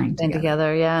should be playing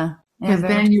together. Yeah. Because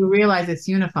then you realize it's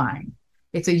unifying.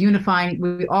 It's a unifying,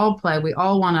 we all play. We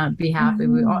all want to be happy.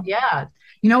 We all,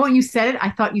 You know when you said it, I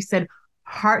thought you said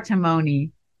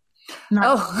heartimony.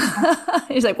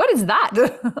 He's like, what is that?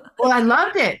 Well, I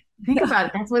loved it. Think about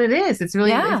it. That's what it is. It's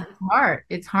really it's heart.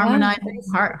 It's harmonizing,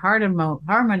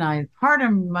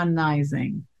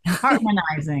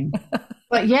 harmonizing.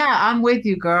 But yeah, I'm with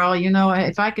you, girl. You know,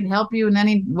 if I can help you in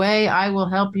any way, I will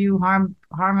help you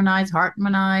harmonize,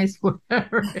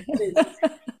 whatever it is.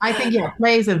 I think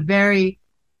play is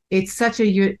it's such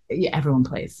everyone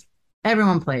plays.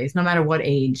 Everyone plays, no matter what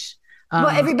age. Well,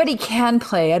 everybody can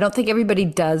play. I don't think everybody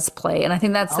does play. And I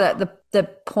think that's the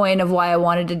point of why I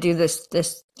wanted to do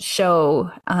this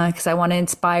show, because I want to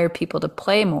inspire people to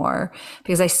play more,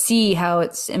 because I see how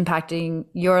it's impacting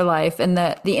your life and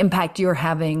the impact you're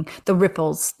having, the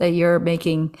ripples that you're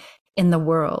making in the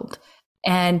world.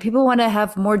 And people want to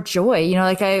have more joy. You know,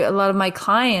 like a lot of my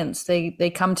clients,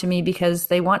 they come to me because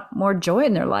they want more joy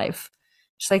in their life.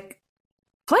 It's like,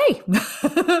 play.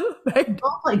 Right?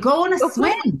 Go on a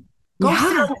swing. Go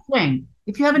sit on a swing.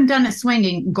 If you haven't done it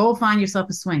swinging, go find yourself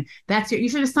a swing. You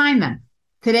should assign them.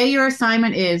 Today, your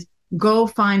assignment is go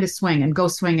find a swing and go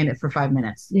swing in it for 5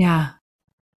 minutes. Yeah.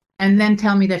 And then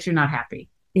tell me that you're not happy.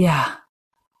 Yeah.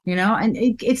 You know, and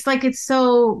it's like, it's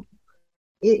so,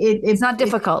 it's not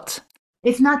difficult.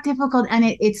 It's not difficult. And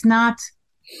it's not,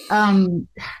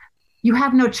 you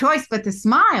have no choice but to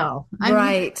smile. I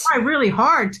mean, it's really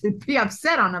hard to be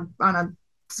upset on a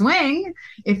swing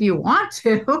if you want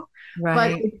to.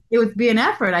 Right. But it would be an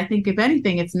effort. I think if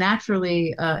anything, it's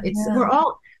naturally,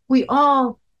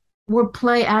 we're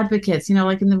play advocates, you know,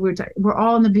 like we're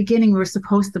all in the beginning, we were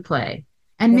supposed to play.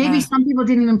 And maybe some people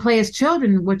didn't even play as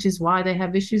children, which is why they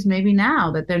have issues maybe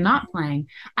now that they're not playing.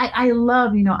 I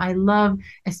love,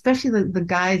 especially the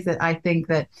guys that I think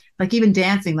that, like even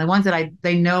dancing, the ones that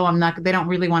they know they don't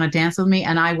really want to dance with me.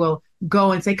 And I will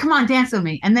go and say, come on, dance with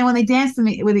me. And then when they dance with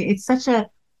me, it's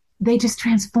they just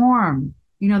transform.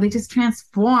 You know, they just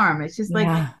transform. It's just like,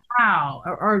 wow,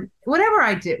 or whatever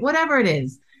I do, whatever it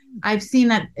is. I've seen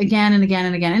that again and again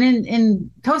and again. And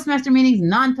in Toastmaster meetings,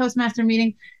 non-Toastmaster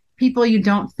meetings, people you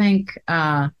don't think,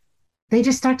 they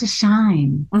just start to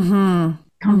shine, come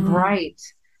bright.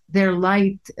 Their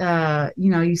light,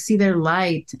 you see their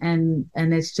light and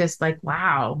it's just like,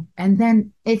 wow. And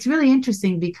then it's really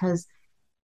interesting because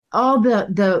all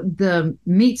the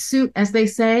meat suit, as they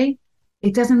say,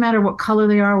 it doesn't matter what color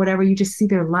they are, whatever, you just see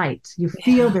their light. You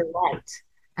feel their light.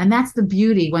 And that's the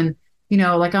beauty when,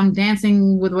 like I'm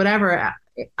dancing with whatever,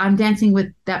 I'm dancing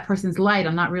with that person's light.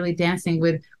 I'm not really dancing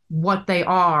with what they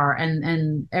are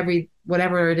and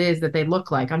whatever it is that they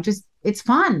look like. It's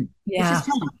fun. Yeah. It's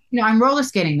just fun. I'm roller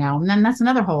skating now. And then that's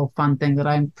another whole fun thing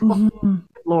that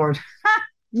Lord.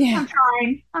 Yeah.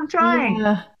 I'm trying.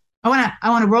 Yeah. I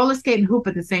want to roller skate and hoop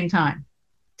at the same time.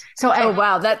 So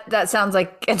wow, that sounds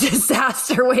like a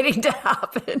disaster waiting to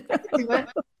happen.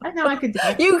 I know I could do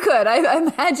it. You could. I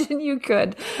imagine you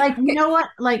could. Like, you know what?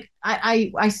 Like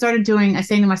I started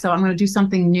saying to myself, I'm going to do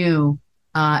something new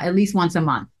at least once a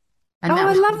month. And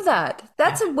I love that.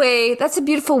 That's a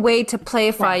beautiful way to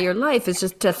playify your life, is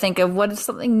just to think of what is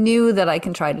something new that I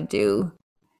can try to do.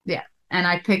 Yeah. And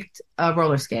I picked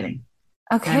roller skating.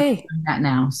 Okay. I'm doing that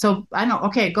now. So I don't,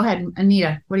 okay, go ahead,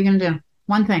 Anita. What are you going to do?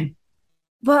 One thing.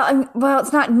 Well,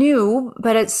 it's not new,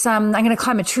 but it's, I'm going to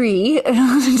climb a tree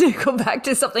to go back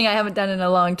to something I haven't done in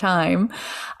a long time.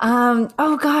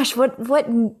 Oh gosh, what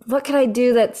could I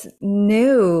do that's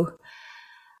new?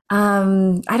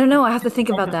 I don't know. I have to think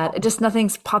about that.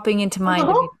 Nothing's popping into mind.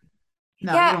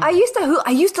 No, I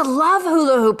used to love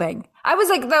hula hooping. I was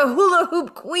like the hula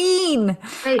hoop queen.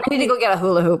 I need to go get a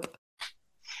hula hoop.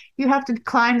 You have to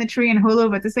climb the tree and hula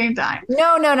hoop at the same time.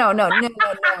 No.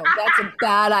 That's a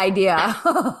bad idea.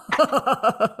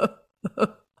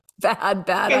 Bad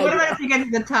okay, idea. What about if you get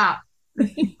to the top?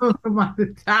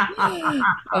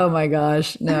 Oh my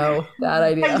gosh, no, bad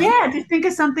idea. But just think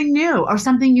of something new or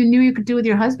something you knew you could do with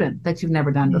your husband that you've never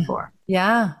done before.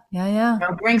 Yeah.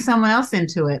 Bring someone else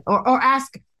into it or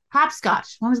ask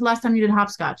hopscotch. When was the last time you did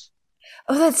hopscotch?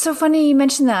 Oh, that's so funny you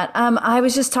mentioned that. I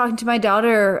was just talking to my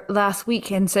daughter last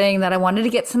week and saying that I wanted to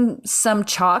get some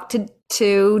chalk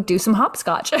to do some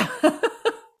hopscotch.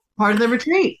 part of the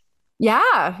retreat.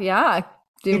 Yeah. Yeah.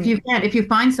 If you can, if you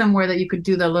find somewhere that you could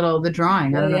do the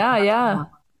drawing. I don't know. Yeah. Yeah.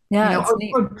 Yeah. It's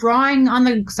neat. Or drawing on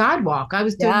the sidewalk. I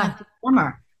was doing Yeah. that this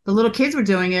summer. The little kids were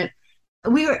doing it.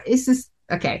 It's just,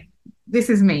 okay, this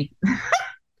is me.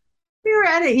 We were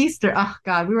at an Easter. Oh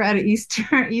God, we were at an Easter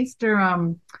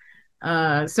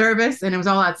service, and it was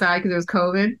all outside because it was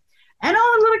COVID. And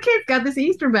all the little kids got this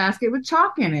Easter basket with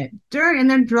chalk in it and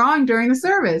then drawing during the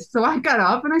service. So I got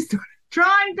up and I started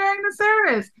drawing during the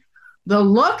service. The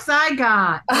looks I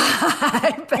got,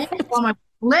 I bet. I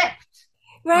flipped.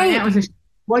 Right. My aunt was like,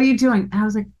 "What are you doing?" And I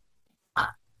was like,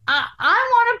 I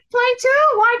want to play too.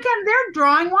 Why can't they're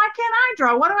drawing? Why can't I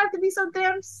draw? Why do I have to be so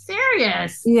damn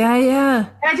serious? Yeah, yeah. And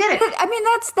I did it. I mean,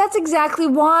 that's exactly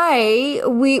why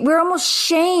we're almost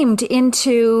shamed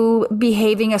into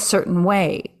behaving a certain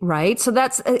way, right? So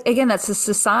that's a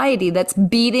society that's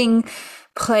beating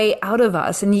play out of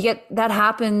us, and that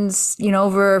happens,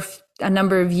 over a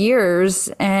number of years,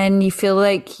 and you feel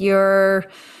like you're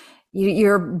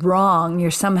wrong. You're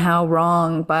somehow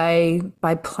wrong by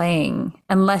playing,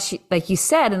 unless like you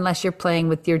said, unless you're playing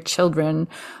with your children,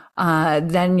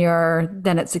 then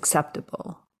it's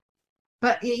acceptable.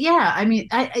 But yeah, I mean,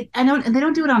 I know, and they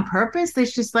don't do it on purpose.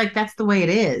 It's just like, that's the way it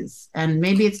is. And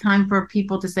maybe it's time for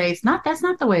people to say, that's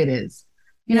not the way it is.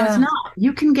 It's not.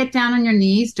 You can get down on your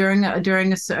knees during a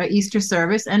Easter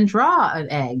service and draw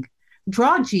an egg,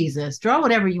 draw Jesus, draw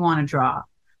whatever you want to draw.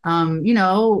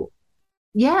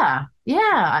 Yeah. Go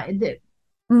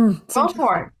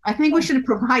for it. I think we should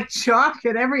provide chalk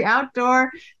at every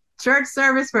outdoor church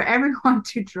service for everyone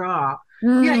to draw.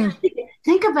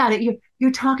 Think about it.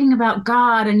 You're talking about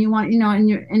God, and you want,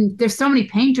 and there's so many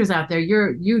painters out there.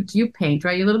 You paint,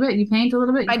 right? You paint a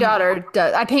little bit. My daughter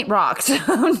does. I paint rocks,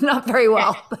 not very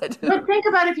well, but think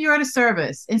about if you're at a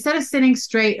service, instead of sitting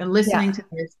straight and listening to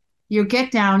this, you get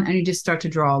down and you just start to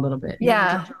draw a little bit.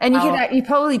 Yeah. And you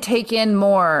probably take in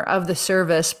more of the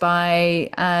service by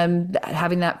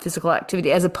having that physical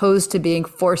activity, as opposed to being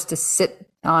forced to sit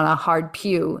on a hard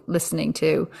pew listening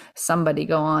to somebody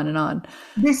go on and on.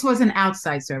 This was an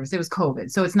outside service. It was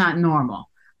COVID, so it's not normal.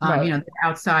 Right.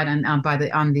 Outside they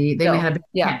may have a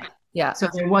big tent. Yeah. So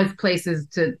there was places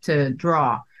to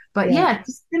draw. But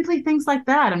just simply things like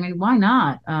that. I mean, why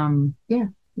not?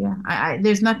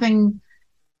 There's nothing.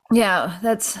 Yeah,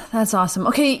 that's awesome.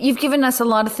 Okay, you've given us a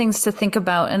lot of things to think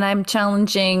about, and I'm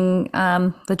challenging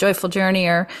the joyful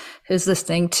journeyer who's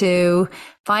listening to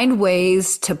find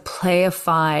ways to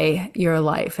playify your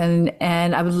life, and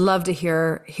I would love to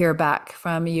hear back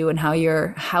from you and how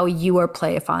you are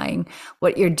playifying,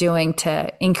 what you're doing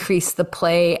to increase the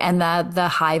play and the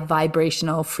high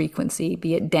vibrational frequency,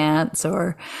 be it dance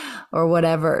or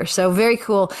whatever. So very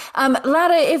cool.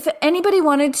 Lada, if anybody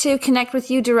wanted to connect with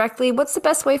you directly, what's the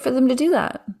best way for them to do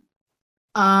that?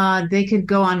 They could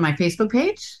go on my Facebook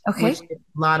page, which is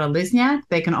Lada Lysniak.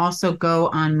 They can also go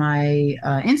on my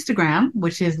Instagram,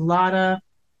 which is Lada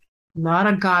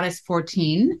Goddess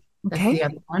 14. That's the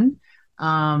other one.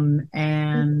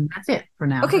 And that's it for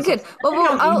now. Okay, good.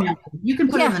 Well, you can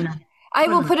put it in the notes. I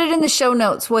will put it in the show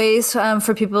notes, ways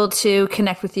for people to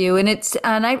connect with you. And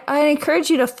I encourage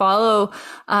you to follow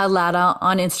Lada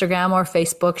on Instagram or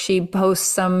Facebook. She posts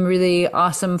some really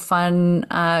awesome, fun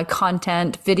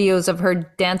content, videos of her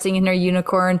dancing in her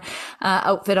unicorn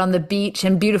outfit on the beach,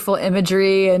 and beautiful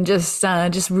imagery, and just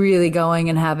really going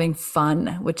and having fun,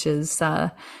 which is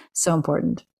so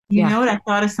important. You know what? I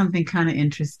thought of something kind of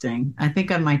interesting. I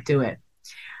think I might do it.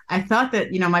 I thought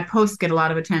that, my posts get a lot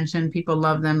of attention. People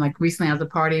love them. Like recently I was at a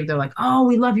party. They're like, "Oh,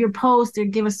 we love your posts. They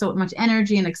give us so much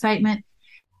energy and excitement."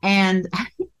 And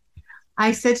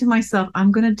I said to myself, I'm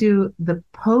going to do the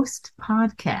post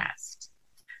podcast.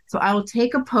 So I will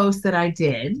take a post that I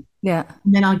did. Yeah.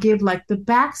 And then I'll give like the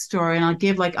backstory, and I'll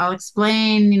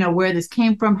explain, where this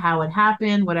came from, how it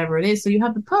happened, whatever it is. So you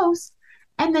have the post,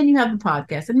 and then you have the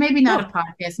podcast, and maybe not a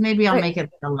podcast. Maybe I'll make it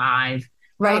like a live.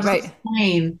 Right.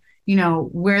 Explain,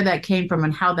 where that came from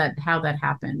and how that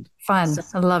happened. Fun. So,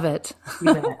 I love it.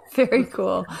 Very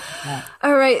cool. Yeah.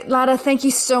 All right, Lada, thank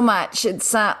you so much.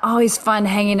 It's always fun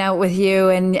hanging out with you,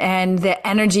 and the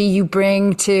energy you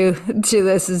bring to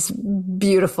this is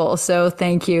beautiful. So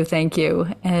thank you.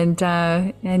 And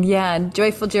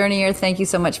Joyful Journeyer, thank you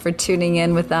so much for tuning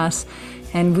in with us,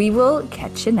 and we will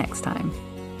catch you next time.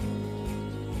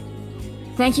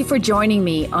 Thank you for joining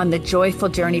me on the Joyful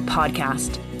Journey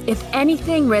podcast. If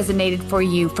anything resonated for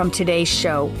you from today's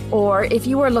show, or if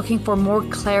you are looking for more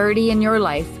clarity in your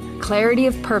life, clarity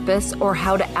of purpose, or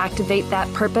how to activate that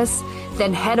purpose,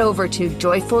 then head over to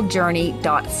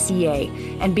joyfuljourney.ca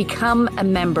and become a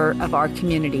member of our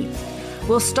community.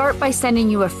 We'll start by sending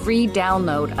you a free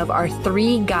download of our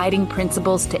 3 guiding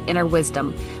principles to inner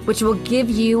wisdom, which will give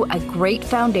you a great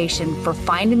foundation for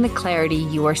finding the clarity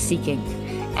you are seeking.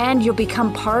 And you'll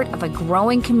become part of a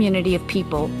growing community of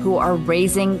people who are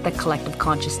raising the collective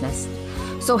consciousness.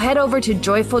 So head over to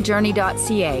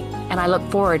joyfuljourney.ca, and I look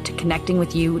forward to connecting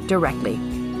with you directly.